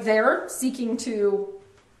was right there seeking to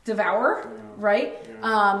devour, right?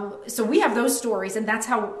 Yeah. So we have those stories, and that's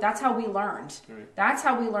how we learned. Right. That's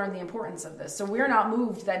how we learned the importance of this. So we're not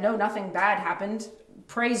moved that nothing bad happened.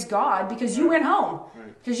 Praise God, because you went home.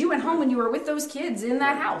 Because you went home and you were with those kids in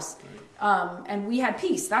that house. And we had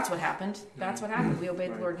peace. That's what happened. That's what happened. We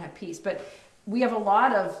obeyed the Lord and had peace. But we have a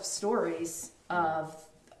lot of stories of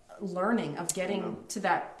learning, of getting to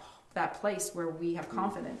that place where we have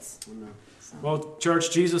confidence. So. Well,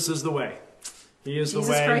 church, Jesus is the way. He is the way.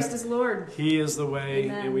 Jesus Christ is Lord. He is the way.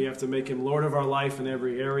 Amen. And we have to make him Lord of our life in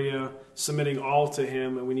every area, submitting all to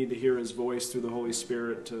him. And we need to hear his voice through the Holy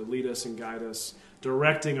Spirit to lead us and guide us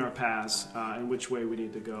directing our paths in which way we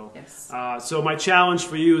need to go. Yes. So my challenge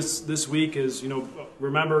for you this week is,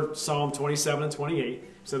 remember Psalm 27 and 28.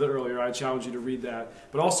 I said that earlier. I challenge you to read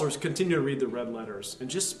that. But also continue to read the red letters and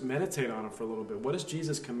just meditate on it for a little bit. What is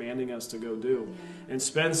Jesus commanding us to go do? And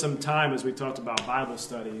spend some time, as we talked about, Bible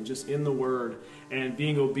study and just in the Word and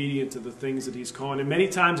being obedient to the things that He's calling. And many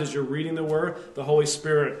times as you're reading the Word, the Holy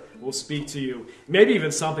Spirit will speak to you. Maybe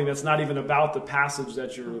even something that's not even about the passage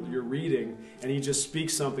that you're reading. And He just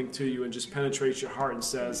speaks something to you and just penetrates your heart and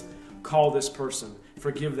says, call this person,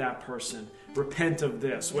 forgive that person, repent of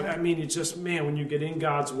this. What I mean, it's just, when you get in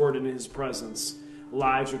God's Word and in His presence,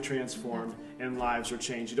 lives are transformed and lives are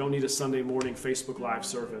changed. You don't need a Sunday morning Facebook Live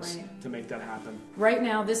service to make that happen. Right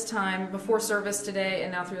now, this time, before service today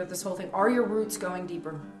and now throughout this whole thing, are your roots going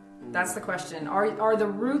deeper? That's the question. Are the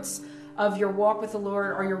roots of your walk with the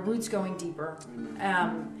Lord, are your roots going deeper?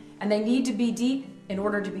 And they need to be deep in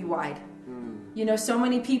order to be wide. So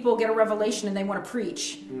many people get a revelation and they want to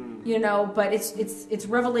preach, but it's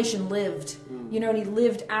revelation lived, and He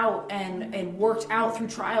lived out and worked out through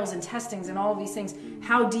trials and testings and all of these things.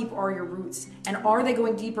 How deep are your roots? And are they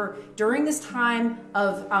going deeper during this time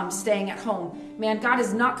of staying at home? Man, God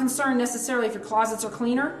is not concerned necessarily if your closets are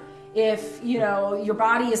cleaner, if, your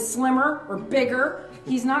body is slimmer or bigger.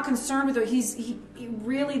 He's not concerned with it. He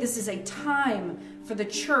really, this is a time for the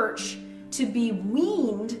church to be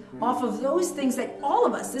weaned off of those things that all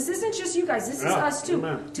of us, this isn't just you guys, this is us too,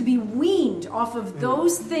 to be weaned off of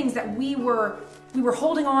those things that we were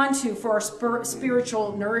holding on to for our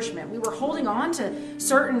spiritual nourishment. We were holding on to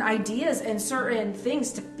certain ideas and certain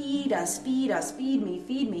things to feed us, feed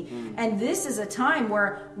me. And this is a time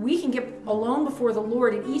where we can get alone before the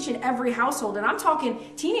Lord in each and every household. And I'm talking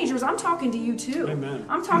teenagers, I'm talking to you too. Amen.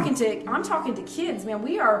 I'm talking to kids, man.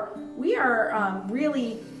 We are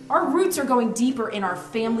really, our roots are going deeper in our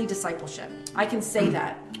family discipleship. I can say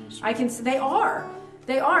that.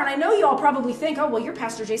 They are. And I know you all probably think, oh, well, you're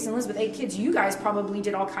Pastor Jason and Liz with 8 kids. You guys probably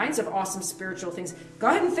did all kinds of awesome spiritual things. Go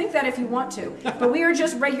ahead and think that if you want to. But we are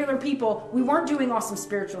just regular people. We weren't doing awesome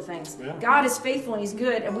spiritual things. Yeah. God is faithful and He's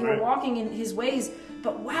good, and we were walking in His ways.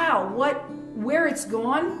 But wow, where it's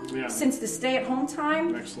gone since the stay-at-home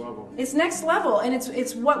time. Next level. It's next level, and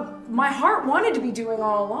it's what my heart wanted to be doing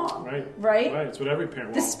all along. Right? It's what every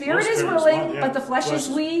parent wants. The spirit is willing, but the flesh is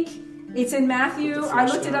weak. It's in Matthew. I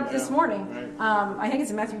looked it up this morning. Right. I think it's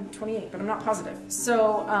in Matthew 28, but I'm not positive.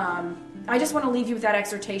 So I just want to leave you with that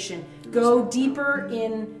exhortation. Go deeper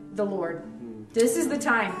in the Lord. This is the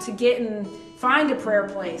time to get and find a prayer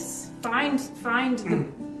place. Find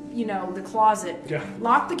the closet. Yeah.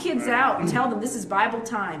 Lock the kids out and tell them this is Bible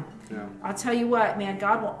time. Yeah. I'll tell you what, man,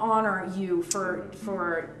 God will honor you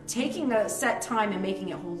for taking a set time and making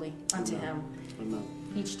it holy unto Him. Amen.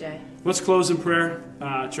 Each day. Let's close in prayer.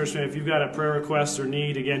 Church man, if you've got a prayer request or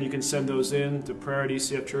need, again, you can send those in to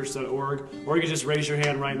prayer@ecfchurch.org, or you can just raise your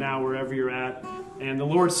hand right now wherever you're at. And the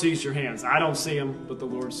Lord sees your hands. I don't see them, but the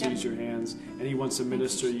Lord sees your hands, and He wants to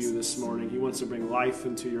minister to you this morning. He wants to bring life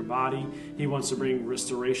into your body. He wants to bring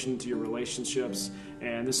restoration to your relationships,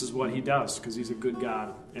 and this is what He does because He's a good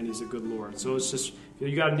God and He's a good Lord. So it's just, if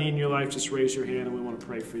you got a need in your life, just raise your hand, and we want to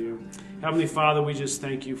pray for you. Heavenly Father, we just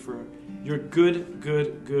thank You for Your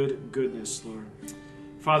goodness, Lord.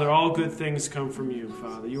 Father, all good things come from You,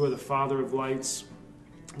 Father. You are the Father of lights.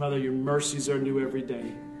 Father, Your mercies are new every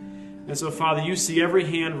day. And so, Father, You see every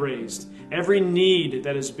hand raised, every need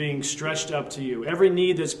that is being stretched up to You, every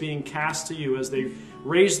need that's being cast to You as they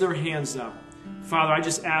raise their hands up. Father, I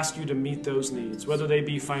just ask You to meet those needs, whether they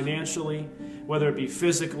be financially, whether it be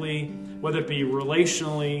physically, whether it be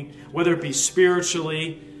relationally, whether it be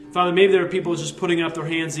spiritually. Father, maybe there are people just putting up their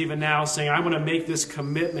hands even now saying, I want to make this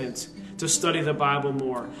commitment to study the Bible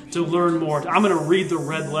more, to learn more. I'm going to read the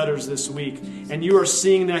red letters this week. And You are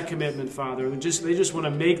seeing that commitment, Father. They just want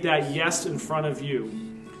to make that yes in front of You.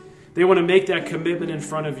 They want to make that commitment in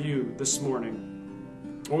front of You this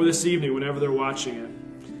morning or this evening, whenever they're watching it.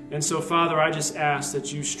 And so, Father, I just ask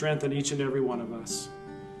that You strengthen each and every one of us.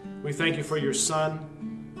 We thank You for Your Son.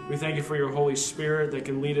 We thank You for Your Holy Spirit that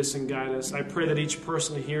can lead us and guide us. I pray that each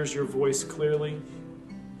person hears Your voice clearly,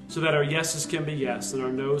 so that our yeses can be yes and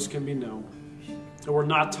our no's can be no. And we're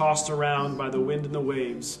not tossed around by the wind and the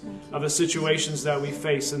waves of the situations that we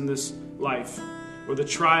face in this life, or the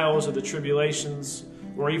trials or the tribulations,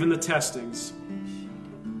 or even the testings.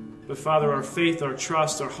 But Father, our faith, our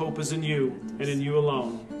trust, our hope is in You and in You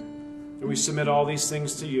alone. And we submit all these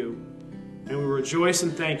things to You. And we rejoice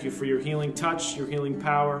and thank You for Your healing touch, Your healing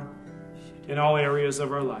power in all areas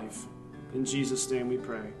of our life. In Jesus' name we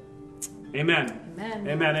pray. Amen. Amen.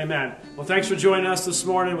 Amen. Amen. Well, thanks for joining us this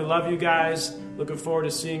morning. We love you guys. Looking forward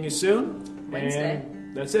to seeing you soon. Wednesday.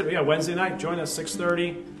 And that's it. Yeah, Wednesday night. Join us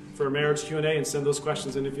 6:30 for a marriage Q&A and send those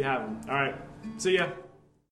questions in if you have them. All right. See ya.